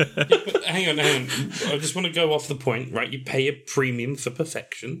 Hang on. I just want to go off the point, right? You pay a premium for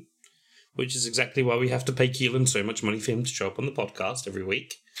perfection, which is exactly why we have to pay Keelan so much money for him to show up on the podcast every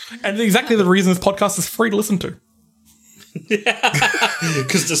week. And exactly the reason this podcast is free to listen to.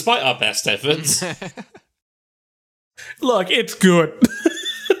 Because despite our best efforts, Look, it's good.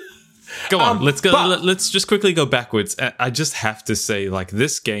 Go on, let's go. but- Let's just quickly go backwards. I just have to say, like,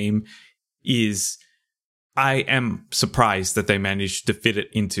 this game is. I am surprised that they managed to fit it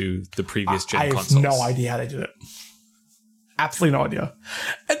into the previous gen I have consoles. no idea how they did it. Absolutely no idea.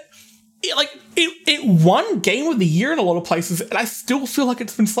 And it won Game of the Year in a lot of places, and I still feel like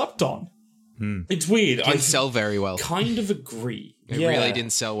it's been slept on. it's weird. Didn't I sell very well. kind of agree. It really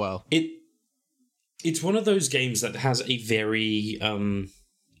didn't sell well. It's one of those games that has a very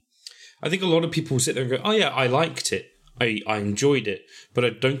I think a lot of people sit there and go, oh yeah, I liked it, I enjoyed it, but I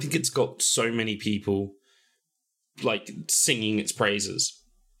don't think it's got so many people like singing its praises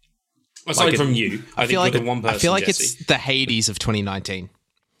aside Like from you. I think you're the one person, I feel like Jesse. it's the Hades of 2019.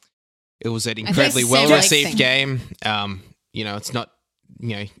 It was an incredibly Same well like received thing. game. It's not,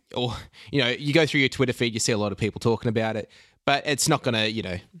 you go through your Twitter feed, you see a lot of people talking about it, but it's not going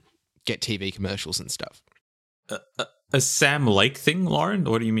to, get TV commercials and stuff. A Sam Lake thing, Lauren?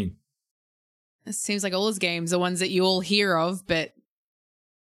 What do you mean? It seems like all his games are ones that you all hear of, but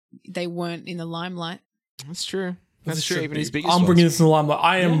they weren't in the limelight. That's true. That's true. Even his biggest I'm ones. bringing this in the limelight.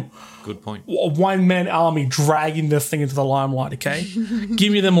 I am Good point. a one-man army dragging this thing into the limelight, okay?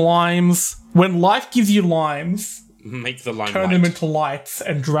 Give me them limes. When life gives you limes, Make the line turn them into lights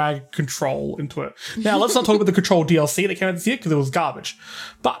and drag Control into it. Now, let's not talk about the Control DLC that came out this year because it was garbage.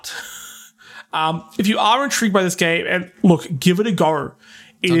 But if you are intrigued by this game, and look, give it a go.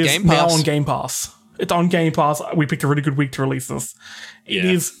 It on is Game now Pass. on Game Pass. It's on Game Pass. We picked a really good week to release this. It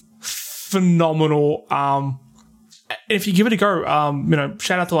Yeah. is phenomenal. And if you give it a go,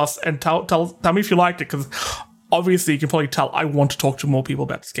 shout out to us and tell me if you liked it, because obviously you can probably tell I want to talk to more people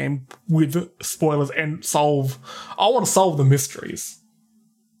about this game with spoilers and I want to solve the mysteries.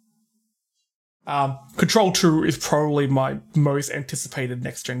 Control 2 is probably my most anticipated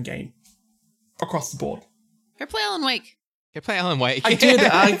next-gen game across the board. Go play Alan Wake. Yeah, play Alan Wake. I did.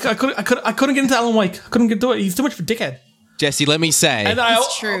 I couldn't get into Alan Wake. I couldn't do it. He's too much of a dickhead. Jesse, let me say. And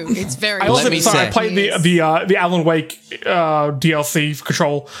It's true. It's very I also Let me say- I played the Alan Wake DLC for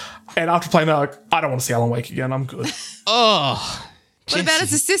Control, and after playing that, like, I don't want to see Alan Wake again. I'm good. Oh. What about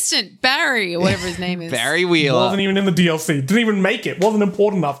his assistant, Barry, or whatever his name is? Barry Wheeler. Wasn't even in the DLC. Didn't even make it. Wasn't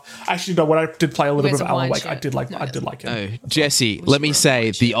important enough. Actually, no. When I did play a little Wears bit of a Alan wide Wake, I shirt. did like. No, I did like him. Oh, Jesse, let me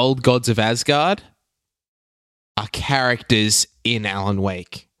say the old gods of Asgard are characters in Alan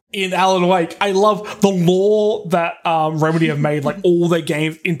Wake. In Alan Wake, I love the lore that Remedy have made. Like all their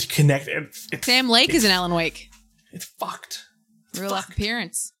games interconnect. It's Sam Lake is in Alan Wake. It's fucked. Real life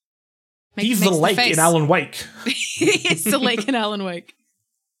appearance. He's the makes lake face. in Alan Wake. He is the lake in Alan Wake.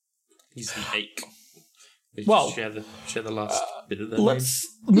 He's the ache. Well, share the last bit of that. let's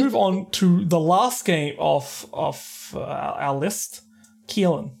move on to the last game of our list.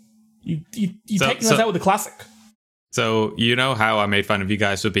 Keelan, you taking us out with the classic. So, you know how I made fun of you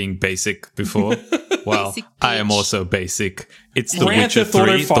guys for being basic before? Well, Basic I am bitch. also basic. It's The Grand Witcher Theft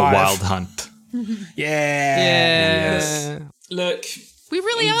Auto 3, The 5. Wild Hunt. Yeah. Look, We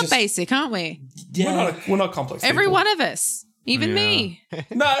really are basic, aren't we? We're not complex. Every people. one of us. Even Yeah. me.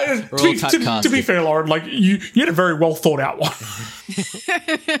 No, We're all to be fair, Lauren, like you had a very well thought out one.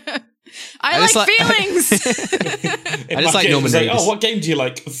 I just like like- feelings. I just like Norman like, Reedus. oh, what game do you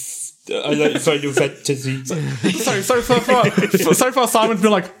like? I like Final Fantasy. so far, Simon's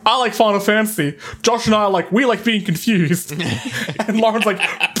been like, I like Final Fantasy. Josh and I are like, we like being confused. And Lauren's like,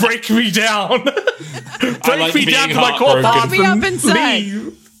 break me down. break like me down being to my core heartbroken. parts. Pick me up and inside.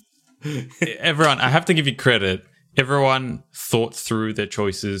 leave. Everyone, I have to give you credit. Everyone thought through their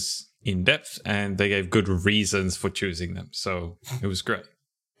choices in depth and they gave good reasons for choosing them. So it was great.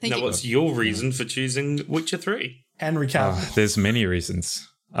 Thank Now, you. what's your reason for choosing Witcher 3? Henry Cavill. There's many reasons.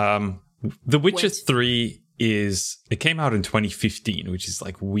 The Witcher Wait. 3 it came out in 2015, which is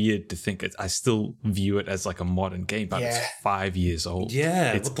like weird to think. I still view it as like a modern game, but it's 5 years old.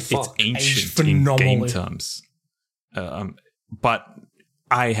 Yeah, it's, what the fuck? It's ancient Aged in game phenomenally. terms. But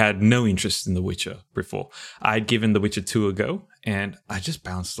I had no interest in The Witcher before. I'd given The Witcher 2 a go, and I just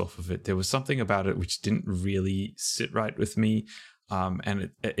bounced off of it. There was something about it which didn't really sit right with me.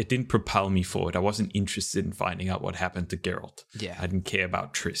 And it didn't propel me forward. I wasn't interested in finding out what happened to Geralt. Yeah. I didn't care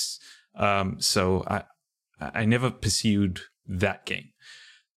about Triss. So I never pursued that game.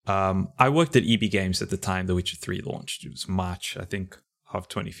 I worked at EB Games at the time The Witcher 3 launched. It was March, I think, of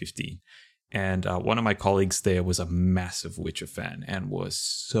 2015. And one of my colleagues there was a massive Witcher fan and was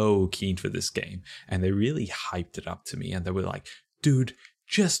so keen for this game. And they really hyped it up to me. And they were like, dude,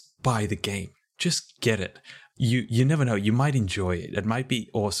 just buy the game. Just get it. You never know. You might enjoy it. It might be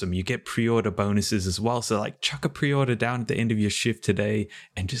awesome. You get pre-order bonuses as well. So like chuck a pre-order down at the end of your shift today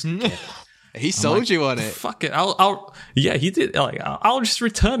and just get it. He sold you on it. Fuck it. Yeah, he did. Like, I'll just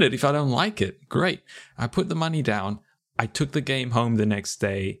return it if I don't like it. Great. I put the money down. I took the game home the next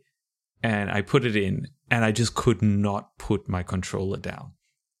day and I put it in and I just could not put my controller down.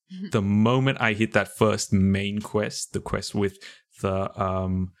 The moment I hit that first main quest, the quest with the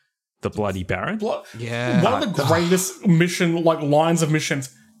Bloody Baron. Yeah. One of the greatest lines of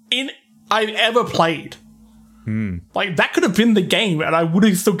missions I've ever played. Like, that could have been the game, and I would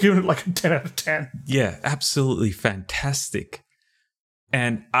have still given it like a 10 out of 10. Yeah, absolutely fantastic.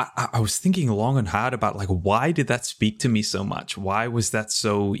 And I was thinking long and hard about, like, why did that speak to me so much? Why was that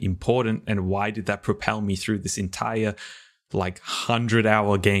so important? And why did that propel me through this entire,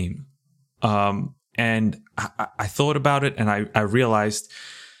 100-hour game? And I thought about it, and I realized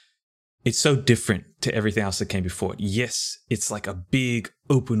it's so different to everything else that came before it. Yes, it's like a big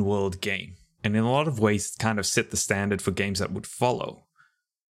open world game. And in a lot of ways, it kind of set the standard for games that would follow.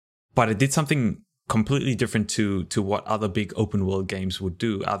 But it did something completely different to what other big open world games would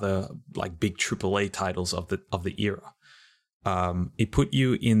do, other big AAA titles of the era. It put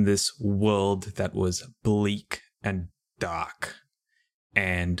you in this world that was bleak and dark.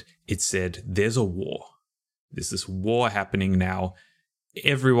 And it said, there's a war. There's this war happening now.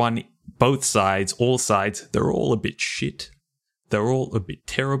 Everyone, both sides, all sides, they're all a bit shit. They're all a bit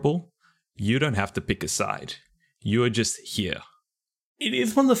terrible. You don't have to pick a side. You're just here. It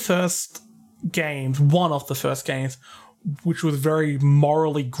is one of the first games, which was very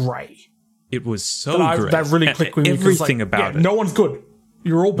morally grey. It was so great. That really clicked with me. Everything about it. No one's good.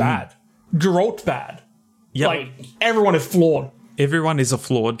 You're all bad. You're all bad. Yep. Everyone is flawed. Everyone is a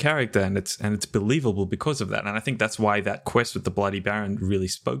flawed character, and it's believable because of that. And I think that's why that quest with the Bloody Baron really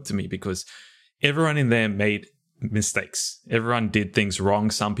spoke to me, because everyone in there made mistakes. Everyone did things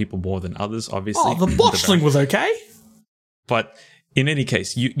wrong. Some people more than others, obviously. Oh, the botchling was okay. But in any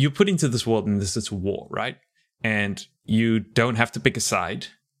case, you're put into this world and this is war, right? And you don't have to pick a side.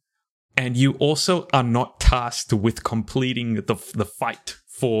 And you also are not tasked with completing the fight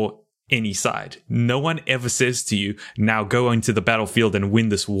for any side. No one ever says to you, now go into the battlefield and win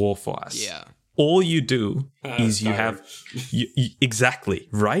this war for us. Yeah. All you do is you have... exactly,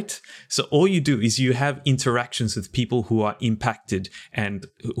 right? So all you do is you have interactions with people who are impacted and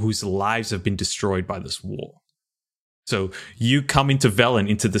whose lives have been destroyed by this war. So you come into Velen,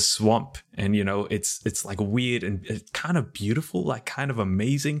 into the swamp, and it's like weird and it's kind of beautiful, like kind of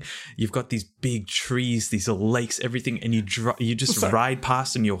amazing. You've got these big trees, these lakes, everything, and you just ride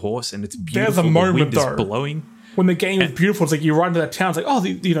past on your horse, and it's beautiful. There's a moment, the wind though. is blowing. when the game is beautiful, it's like you ride into that town, it's like, oh,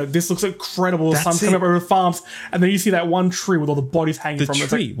 this looks incredible. The sun's coming up over the farms, and then you see that one tree with all the bodies hanging from it. The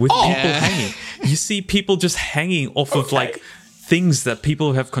tree like, with people hanging. You see people just hanging off of like things that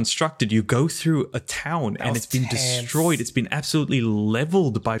people have constructed. You go through a town and it's been destroyed. It's been absolutely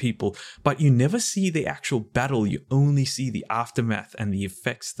leveled by people, but you never see the actual battle. You only see the aftermath and the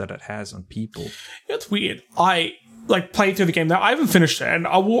effects that it has on people. It's weird. I played through the game now. I haven't finished it, and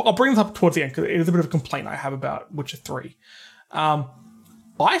I'll bring this up towards the end because it is a bit of a complaint I have about Witcher 3.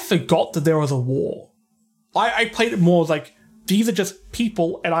 I forgot that there was a war. I played it more as like, these are just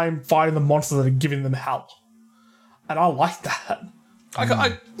people and I'm fighting the monsters that are giving them hell. And I like that.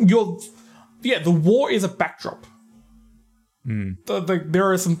 The war is a backdrop.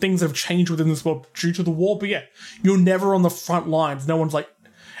 There are some things that have changed within this world due to the war, but you're never on the front lines. No one's like,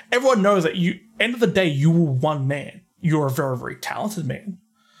 everyone knows that end of the day, you were one man. You're a very, very talented man.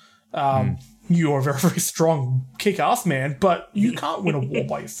 You're a very, very strong, kick-ass man, but you can't win a war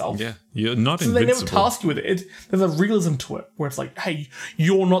by yourself. Yeah, you're not invincible. They never task you with it. There's a realism to it where it's like, hey,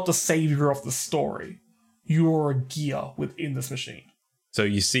 you're not the savior of the story. You're a gear within this machine. So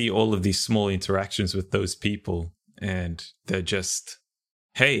you see all of these small interactions with those people, and they're just,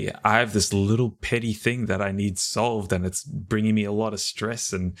 hey, I have this little petty thing that I need solved, and it's bringing me a lot of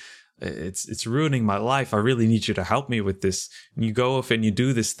stress, and it's ruining my life. I really need you to help me with this. And you go off and you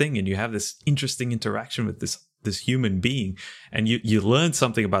do this thing, and you have this interesting interaction with this human being, and you learn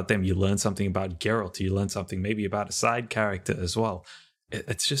something about them. You learn something about Geralt. You learn something maybe about a side character as well.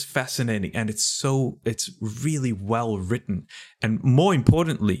 It's just fascinating, and it's really well written. And more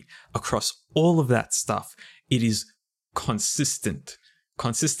importantly, across all of that stuff, it is consistent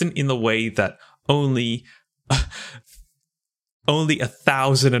in the way that only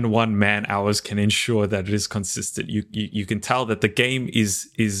 1,001 man hours can ensure that it is consistent. You can tell that the game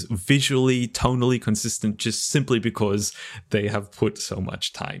is visually, tonally consistent just simply because they have put so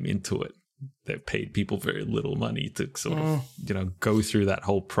much time into it. They've paid people very little money to sort of, go through that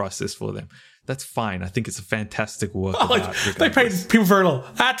whole process for them. That's fine. I think it's a fantastic work. They paid people very little.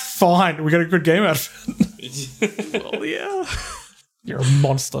 That's fine. We got a good game out of it. Well, yeah. You're a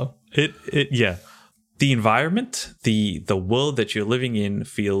monster. Yeah. The environment, the world that you're living in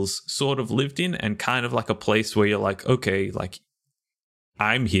feels sort of lived in and kind of like a place where you're like, okay, like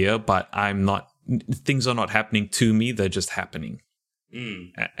I'm here, but I'm not, things are not happening to me. They're just happening.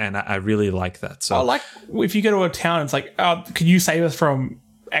 And I really like that. So, like if you go to a town, it's like, can you save us from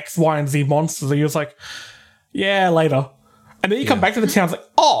X, Y, and Z monsters? And you're just like, yeah, later. And then you come back to the town, it's like,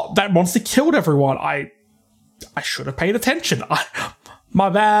 oh, that monster killed everyone. I should have paid attention. My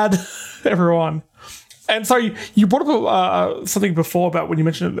bad, everyone. And so you brought up something before about when you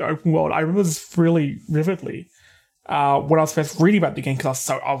mentioned the open world. I remember this really vividly when I was first reading about the game, because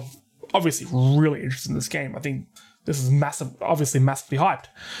I was obviously really interested in this game. I think this is obviously massively hyped.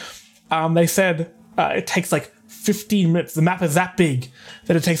 They said it takes like 15 minutes. The map is that big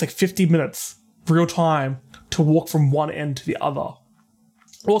that it takes like 15 minutes real time to walk from one end to the other.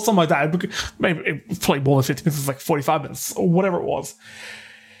 Or something like that. Maybe it's probably more than 15 minutes. It's like 45 minutes or whatever it was.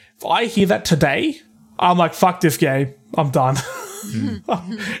 If I hear that today, I'm like, fuck this game. I'm done.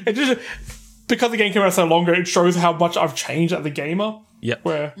 It just, because the game came out so long ago, it shows how much I've changed as a gamer. Yeah.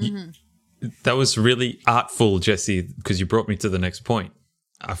 Where... That was really artful, Jesse, because you brought me to the next point.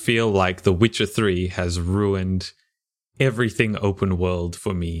 I feel like The Witcher 3 has ruined everything open world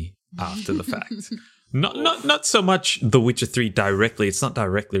for me after the fact. Not so much The Witcher 3 directly. It's not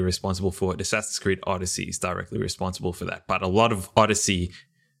directly responsible for it. Assassin's Creed Odyssey is directly responsible for that. But a lot of Odyssey,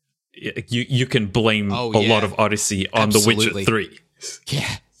 you can blame a lot of Odyssey on The Witcher 3.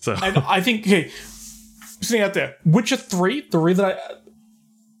 Yeah. So. And I think, sitting out there, Witcher 3, the reason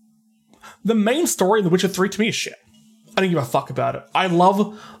the main story in The Witcher 3 to me is shit. I don't give a fuck about it. I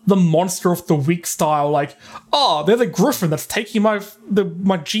love the monster of the week style, like, oh, there's a griffin that's taking my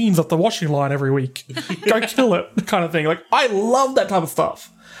jeans off the washing line every week. Go kill it, kind of thing. Like, I love that type of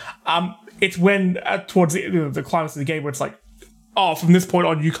stuff. It's when towards the climax of the game where it's like, oh, from this point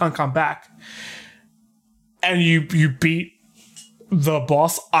on you can't come back, and you beat the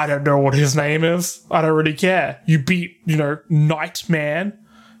boss. I don't know what his name is. I don't really care. You beat Nightman.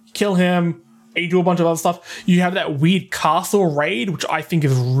 Kill him, and you do a bunch of other stuff. You have that weird castle raid, which I think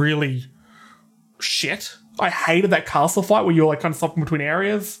is really shit. I hated that castle fight where you're like kind of stopping between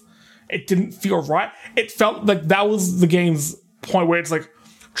areas. It didn't feel right. It felt like that was the game's point where it's like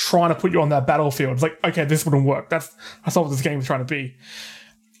trying to put you on that battlefield. It's like, okay, this wouldn't work. That's not what this game is trying to be.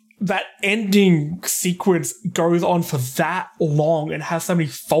 That ending sequence goes on for that long and has so many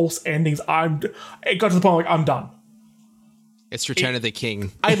false endings. It got to the point like, I'm done. It's Return of the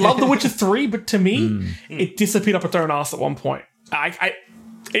King. I love The Witcher 3, but to me, it disappeared up its own ass at one point.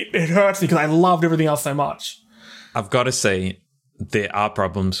 It hurts me because I loved everything else so much. I've got to say, there are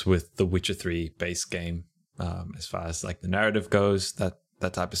problems with the Witcher 3 base game, as far as like the narrative goes, that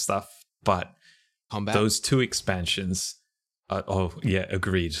type of stuff. But Combat. those 2 expansions,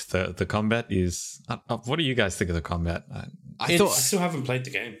 agreed. The combat is. What do you guys think of the combat? I I thought still haven't played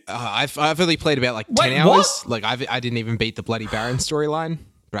the game. I've only played about like 10 Wait, hours. Like I didn't even beat the Bloody Baron storyline,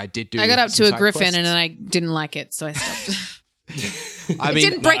 but I did do. I got up some to a side griffin quests. and then I didn't like it, so I stopped. I It mean,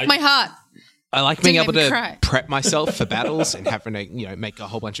 didn't break my heart. I like being Didn't able to even cry. prep myself for battles and having to, make a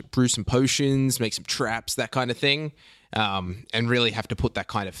whole bunch of brew some potions, make some traps, that kind of thing, and really have to put that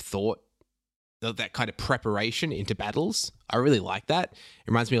kind of thought, that kind of preparation into battles. I really like that. It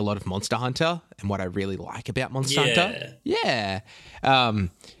reminds me a lot of Monster Hunter and what I really like about Monster Hunter. Yeah.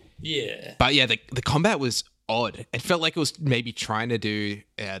 Yeah. But yeah, the combat was odd. It felt like it was maybe trying to do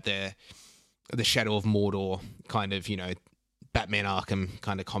the Shadow of Mordor kind of, Batman Arkham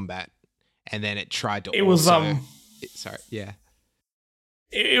kind of combat. And then it tried to It was, sorry, yeah.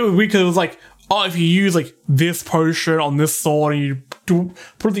 It was weird because it was like, if you use like this potion on this sword and you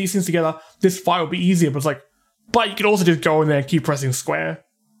put these things together, this fight will be easier. But it's like, but you can also just go in there and keep pressing square.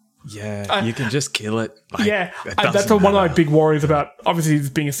 Yeah, you can just kill it. Like, Yeah, it that's doesn't one of my matter. big worries about, obviously, this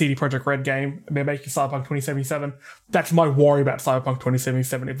being a CD Projekt Red game, and they're making Cyberpunk 2077. That's my worry about Cyberpunk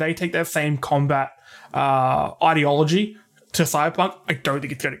 2077. If they take that same combat ideology to Cyberpunk, I don't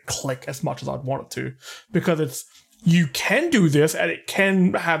think it's going to click as much as I'd want it to. Because you can do this, and it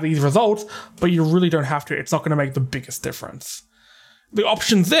can have these results, but you really don't have to. It's not going to make the biggest difference. The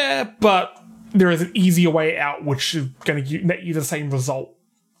option's there, but there is an easier way out, which is going to net you the same result.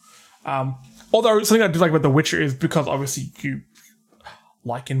 Although something I do like about The Witcher is because obviously you,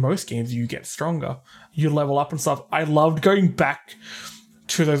 like in most games, you get stronger. You level up and stuff. I loved going back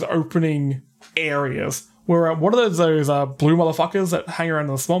to those opening areas where, what are those blue motherfuckers that hang around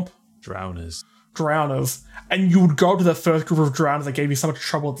in the swamp? Drowners. Drowners. And you would go to the first group of drowners that gave you so much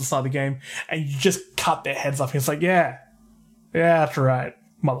trouble at the start of the game, and you just cut their heads off. And it's like, yeah, that's right,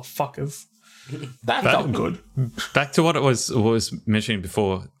 motherfuckers. That felt good. Back to what it was mentioning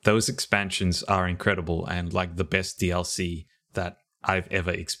before, those expansions are incredible and like the best DLC that I've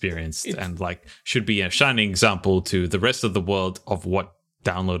ever experienced, and like should be a shining example to the rest of the world of what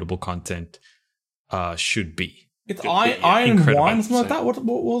downloadable content should be. It's Iron and incredible. Wine, something like that. What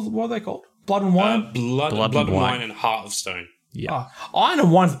are they called? Blood and Wine? Blood Blood and and Wine Wine and Heart of Stone. Yeah. Iron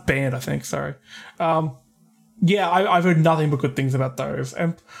and Wine's banned, I think. Sorry. Yeah, I've heard nothing but good things about those.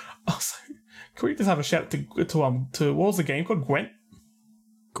 And also, can we just have a shout to what was the game called? Gwent.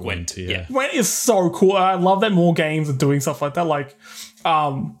 Gwent, yeah. Gwent is so cool. I love that more games are doing stuff like that. Like,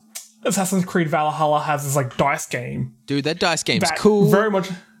 Assassin's Creed Valhalla has this like dice game. Dude, that dice game's that cool. Very much.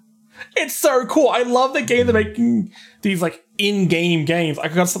 It's so cool. I love that game. They're making these like in-game games. I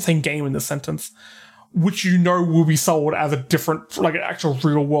gotta stop saying game in this sentence, which will be sold as a different, like an actual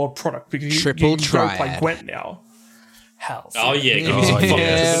real-world product because you Triple go play Triad. Gwent now. Hell. Oh yeah, give me some fucking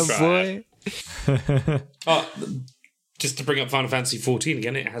Yeah, Triple Triad. boy. Oh, just to bring up Final Fantasy 14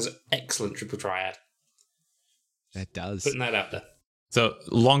 again, it has excellent Triple Triad. That does. Putting that out there. So,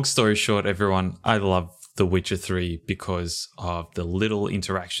 long story short, everyone, I love The Witcher 3 because of the little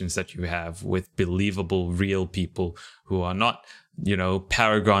interactions that you have with believable, real people who are not,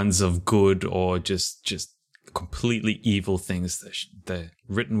 paragons of good or just completely evil things. They're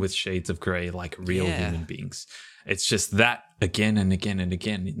written with shades of grey like real human beings. It's just that again and again and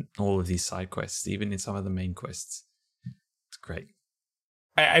again in all of these side quests, even in some of the main quests. It's great.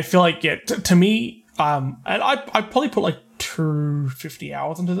 I feel like, yeah, to me, and I probably put like 250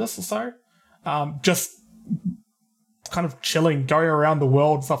 hours into this or so. Just kind of chilling, going around the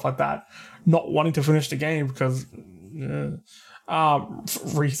world and stuff like that, not wanting to finish the game because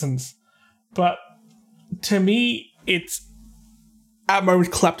reasons. But to me, it's at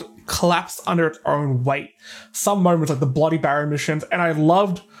moments collapsed under its own weight. Some moments like the Bloody Baron missions, and I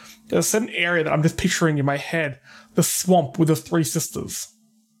loved there's a certain area that I'm just picturing in my head, the swamp with the three sisters.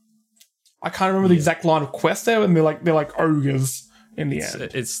 I can't remember the exact line of quest there, and they're like ogres in the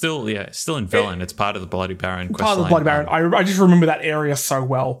end. It's still in Velen. It's part of the Bloody Baron quest Part of the Bloody Baron. I just remember that area so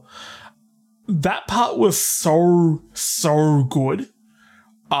well. That part was so good.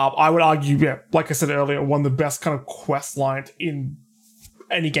 I would argue, yeah, like I said earlier, one of the best kind of quest lines in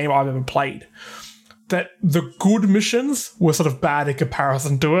any game I've ever played. That the good missions were sort of bad in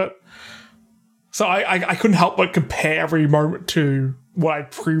comparison to it. So I couldn't help but compare every moment to what I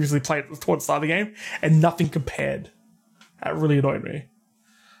previously played towards the start of the game, and nothing compared. That really annoyed me.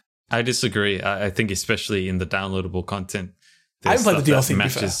 I disagree. I think especially in the downloadable content, I haven't played the stuff DLC that to be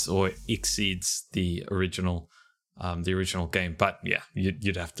fair. matches or exceeds the original game. But yeah,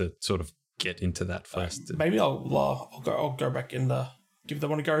 you'd have to sort of get into that first. Maybe I'll go back and give that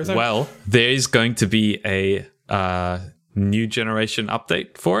one a go. So, Well, there is going to be a new generation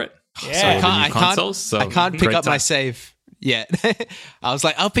update for it. Yeah. So the new consoles. So I can't pick great up my time. save yet. I was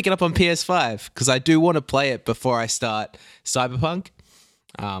like, I'll pick it up on PS5 because I do want to play it before I start Cyberpunk.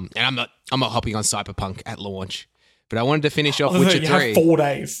 And I'm not hopping on Cyberpunk at launch, but I wanted to finish off Witcher you 3. have 4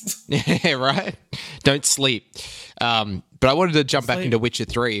 days. Yeah, right. Don't sleep. But I wanted to jump back into Witcher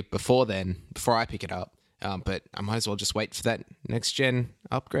 3 before I pick it up. But I might as well just wait for that next gen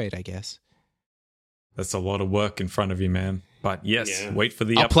upgrade, I guess. That's a lot of work in front of you, man. But yes, Yeah. wait for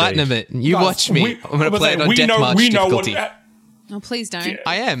the I'll update. platinum it. You Guys, watch me. I'm going to play it on we Deathmarch difficulty. Oh, please don't. Yeah.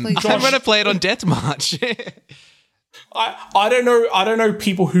 I am. Please I'm don't. going to play it on Deathmarch. I don't know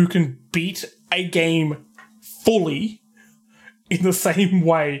people who can beat a game fully in the same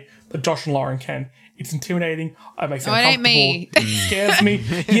way that Josh and Lauren can. It's intimidating. It makes me Oh, it ain't me. uncomfortable. It scares me.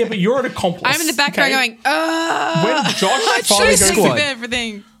 Yeah, but you're an accomplice. I'm in the background okay? going, oh, When Josh I finally choose goes squad. to,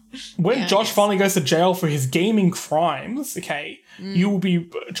 everything. when Josh finally goes to jail for his gaming crimes, okay, you will be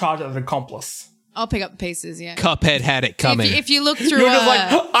charged as an accomplice. I'll pick up the pieces, yeah. Cuphead had it coming. If you look through You're just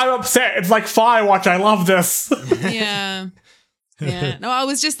like, I'm upset. It's like Firewatch. I love this. yeah. Yeah. No, I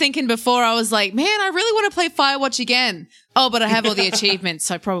was just thinking before, I was like, man, I really want to play Firewatch again. Oh, but I have all the achievements,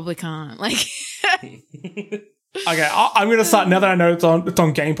 so I probably can't. Like, Okay, I'm going to start now that I know it's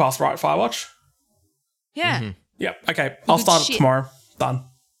on Game Pass, right? Firewatch. yeah. Yep. Okay, I'll Good start it shit. tomorrow. Done.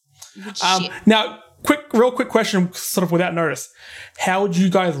 Good shit. Now, real quick question, sort of without notice. How would you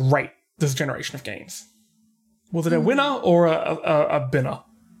guys rate this generation of games? Was it a winner or a binner?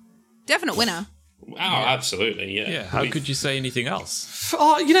 Definite winner. Oh, absolutely, yeah. Yeah, how could you say anything else?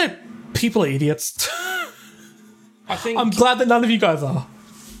 Oh, people are idiots. I think I'm glad that none of you guys are.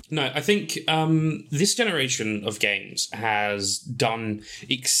 No, I think this generation of games has done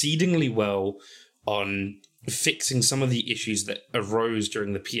exceedingly well on fixing some of the issues that arose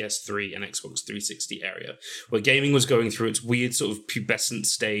during the PS3 and Xbox 360 area, where gaming was going through its weird sort of pubescent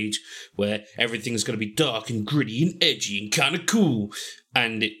stage where everything's going to be dark and gritty and edgy and kind of cool,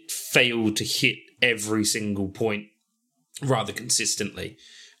 and it failed to hit every single point rather consistently.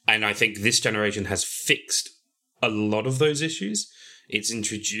 And I think this generation has fixed a lot of those issues. It's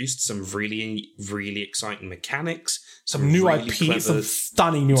introduced some really, really exciting mechanics, Some new really IPs, clever- some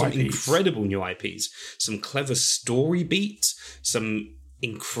stunning new some IPs. incredible new IPs, some clever story beats, some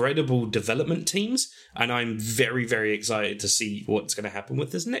incredible development teams, and I'm very, very excited to see what's going to happen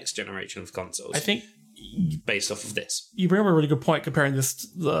with this next generation of consoles. I think based off of this. you bring up a really good point comparing this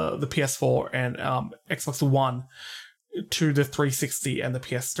the PS4 and Xbox One to the 360 and the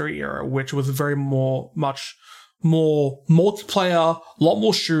PS3 era, which was much more multiplayer, a lot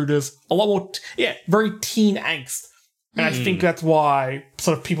more shooters, a lot more very teen angst. And I think that's why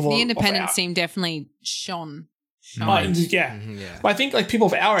sort of people The of independent our- scene definitely shone. yeah. But I think like people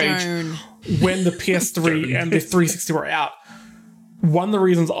of our age, Darn. when the PS3 and the 360 were out, one of the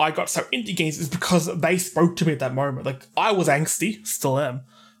reasons I got so into games is because they spoke to me at that moment. Like, I was angsty, still am,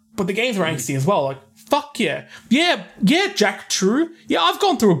 but the games were angsty as well. Like, fuck yeah. Yeah, Jack, true. Yeah, I've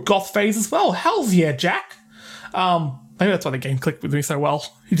gone through a goth phase as well. Hells yeah, Jack. Maybe that's why the game clicked with me so well.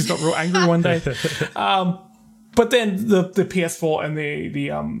 He just got real angry one day. But then the PS4 and the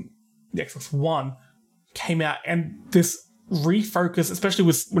Xbox One came out, and this refocus, especially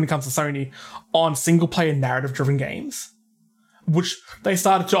when it comes to Sony, on single-player narrative-driven games, which they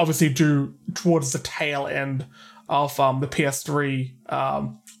started to obviously do towards the tail end of the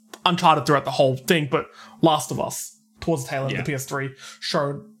PS3, Uncharted throughout the whole thing, but Last of Us, towards the tail end of the PS3,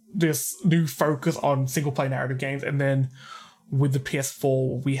 showed this new focus on single-player narrative games, and then with the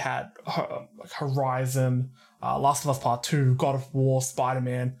PS4, we had Horizon, Last of Us Part 2, God of War,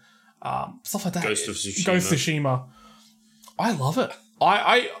 Spider-Man, stuff like that. Ghost of Tsushima. Ghost of Tsushima. I love it.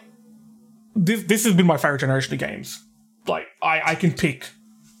 This has been my favorite generation of games. Like, I can pick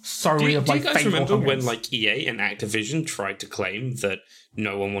so many of Do my you guys favorite remember when games. like EA and Activision tried to claim that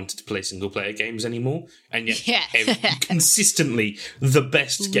no one wanted to play single player games anymore, and yet Yeah. consistently the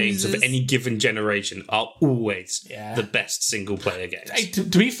best games of Losers. any given generation are always Yeah. the best single player games. Hey, to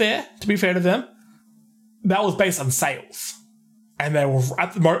be fair to them, that was based on sales, and they were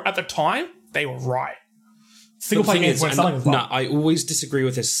at the time they were right. Single player games weren't selling as well. No, I always disagree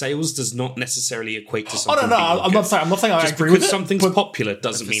with this. Sales does not necessarily equate to Oh something. no, being I'm good. not saying I Just agree because with it. something's but, popular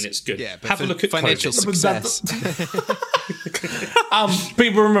doesn't mean it's good. Yeah, but Have a for look at financial COVID. success.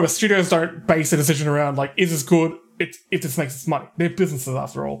 People remember, studios don't base a decision around like, is this good? If this makes us money, they're businesses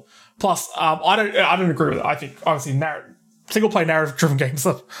after all. Plus, I don't agree with it. I think obviously single-player narrative-driven games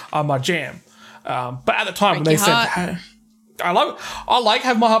are my jam. But at the time when Break they your said, heart. I like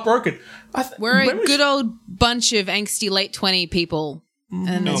having my heart broken. We're a good old bunch of angsty late 20 people.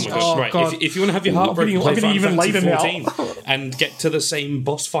 And Oh it's my Josh. gosh! Right, God. if you want to have your heart I'm broken, getting- play I'm getting Final even Fantasy later now. 14 and get to the same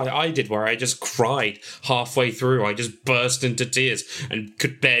boss fight I did, where I just cried halfway through. I just burst into tears and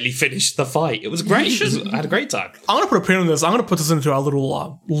could barely finish the fight. It was great. I had a great time. I'm going to put a pin on this. I'm going to put this into our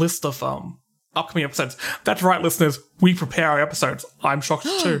little list of upcoming episodes. That's right, listeners. We prepare our episodes. I'm shocked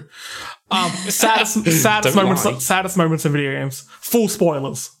too. Saddest Don't moments. lie. Saddest moments in video games. Full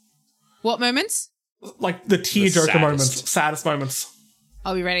spoilers. What moments? Like the tearjerker saddest. moments. Saddest moments.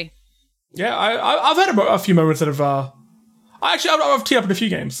 Are we ready? Yeah, I've had a few moments that have. I've teared up in a few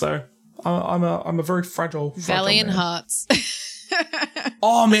games, so I'm a very fragile. Valiant man. Hearts.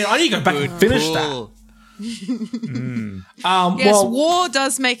 Oh man, I need to go back and finish that. Cool. Yes, Well, war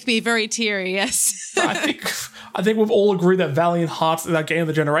does make me very teary, yes. I think we've all agreed that Valiant Hearts is our game of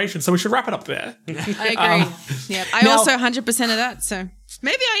the generation, so we should wrap it up there. I agree. Yep. I now- also 100% of that, so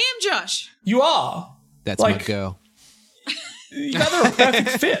maybe I am Josh. You are. That's my Like- girl. You guys are a perfect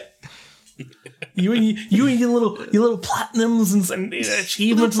fit. You and your little platinums and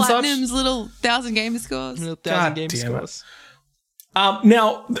achievements Little and such. platinums, little 1,000 gamer scores. God damn it.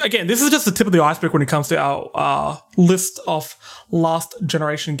 Now, again, this is just the tip of the iceberg when it comes to our list of last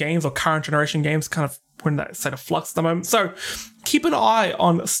generation games or current generation games, kind of when that state of flux at the moment. So keep an eye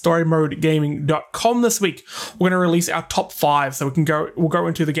on storymodegaming.com this week. We're going to release our top 5, so we'll go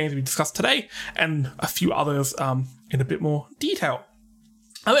into the games we discussed today and a few others in a bit more detail.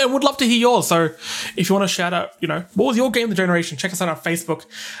 And would love to hear yours. So if you want to shout out, what was your game of the generation? Check us out on Facebook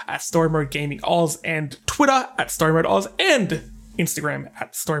at Story Mode Gaming Oz and Twitter at Story Mode Oz and Instagram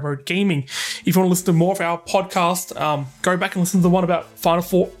at Story Mode Gaming. If you want to listen to more of our podcast, go back and listen to the one about Final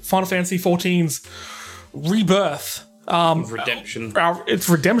Fantasy XIV's Rebirth. Redemption. It's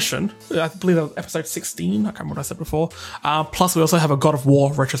Redemption. I believe that was episode 16. I can't remember what I said before. Plus, we also have a God of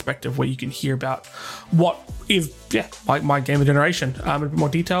War retrospective where you can hear about what is, my game of the generation in a bit more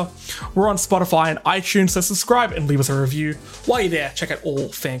detail. We're on Spotify and iTunes, so subscribe and leave us a review. While you're there, check out all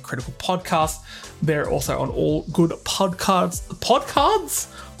Fan Critical podcasts. They're also on all good podcast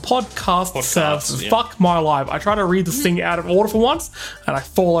services. Yeah. Fuck my life. I try to read this thing out of order for once, and I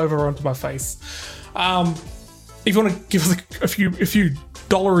fall over onto my face. If you want to give us a few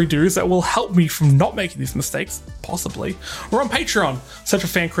dollary dues that will help me from not making these mistakes, possibly, we're on Patreon. Search for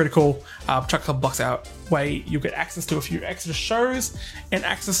Fan Critical. Chuck a couple bucks our way. You'll get access to a few extra shows and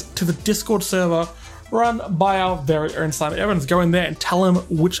access to the Discord server run by our very own Simon Evans. Go in there and tell him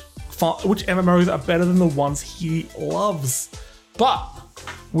which MMOs are better than the ones he loves. But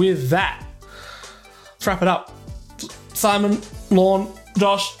with that, let's wrap it up. Simon, Lorne,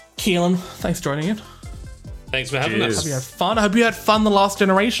 Josh, Keelan, thanks for joining in. Thanks for having us. Hope you had fun. I hope you had fun the last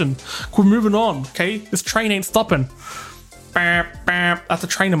generation. We're moving on, okay? This train ain't stopping. Bam, bam. That's a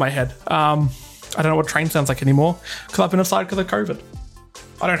train in my head. I don't know what train sounds like anymore because I've been inside because of COVID.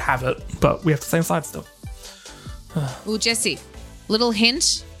 I don't have it, but we have the same side still. Well, Jesse, little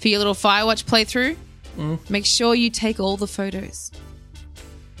hint for your little Firewatch playthrough. Make sure you take all the photos.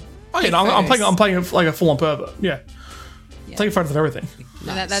 Oh yeah, no, I'm playing it like a full-on pervert. Yeah. Taking photos of everything.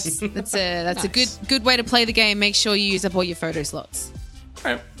 No, that's a good way to play the game. Make sure you use up all your photo slots.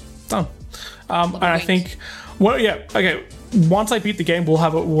 All right, done. And I think, once I beat the game, we'll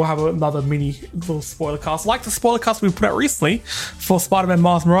have another mini little spoiler cast, like the spoiler cast we put out recently for Spider-Man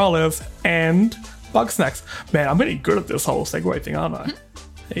Miles Morales and Bugsnax. Man, I'm getting good at this whole segue thing, aren't I?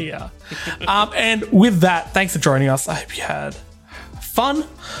 Yeah. And with that, thanks for joining us. I hope you had fun.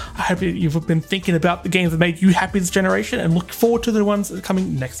 I hope you've been thinking about the games that made you happy this generation and look forward to the ones that are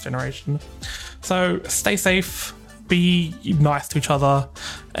coming next generation. So stay safe, be nice to each other,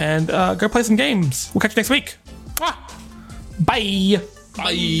 and go play some games. We'll catch you next week. Bye. Bye.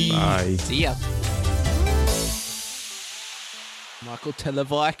 See ya. Michael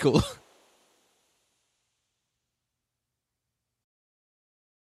Televikel.